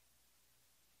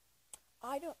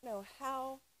 I don't know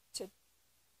how to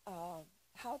I'm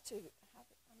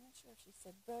not sure if she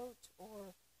said vote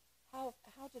or how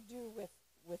to do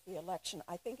with the election.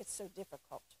 I think it's so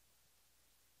difficult.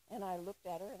 And I looked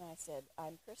at her and I said,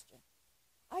 I'm Christian.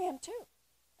 I am too.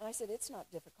 And I said, it's not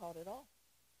difficult at all.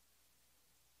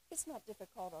 It's not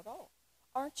difficult at all.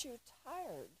 Aren't you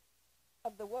tired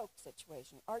of the woke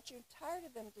situation? Aren't you tired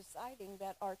of them deciding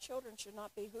that our children should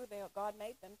not be who God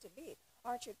made them to be?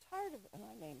 Aren't you tired of, and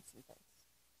I named some things.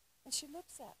 And she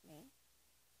looks at me,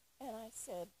 and I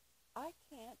said, I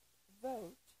can't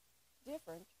vote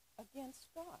different against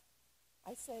God.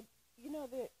 I said, you know,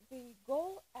 the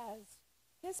goal as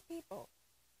his people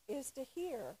is to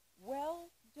hear, well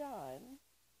done,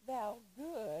 thou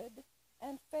good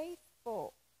and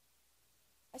faithful.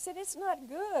 I said, it's not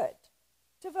good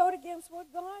to vote against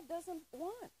what God doesn't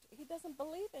want. He doesn't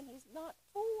believe in. He's not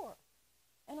for.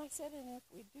 And I said, and if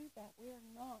we do that, we are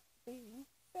not being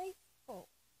faithful.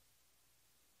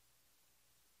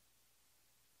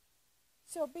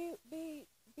 So be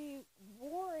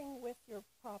warring with your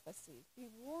prophecies. Be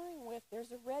warring with,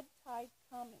 there's a red tide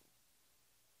coming.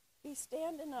 Be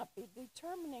standing up. Be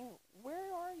determining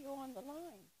where are you on the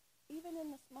line, even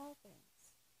in the small things.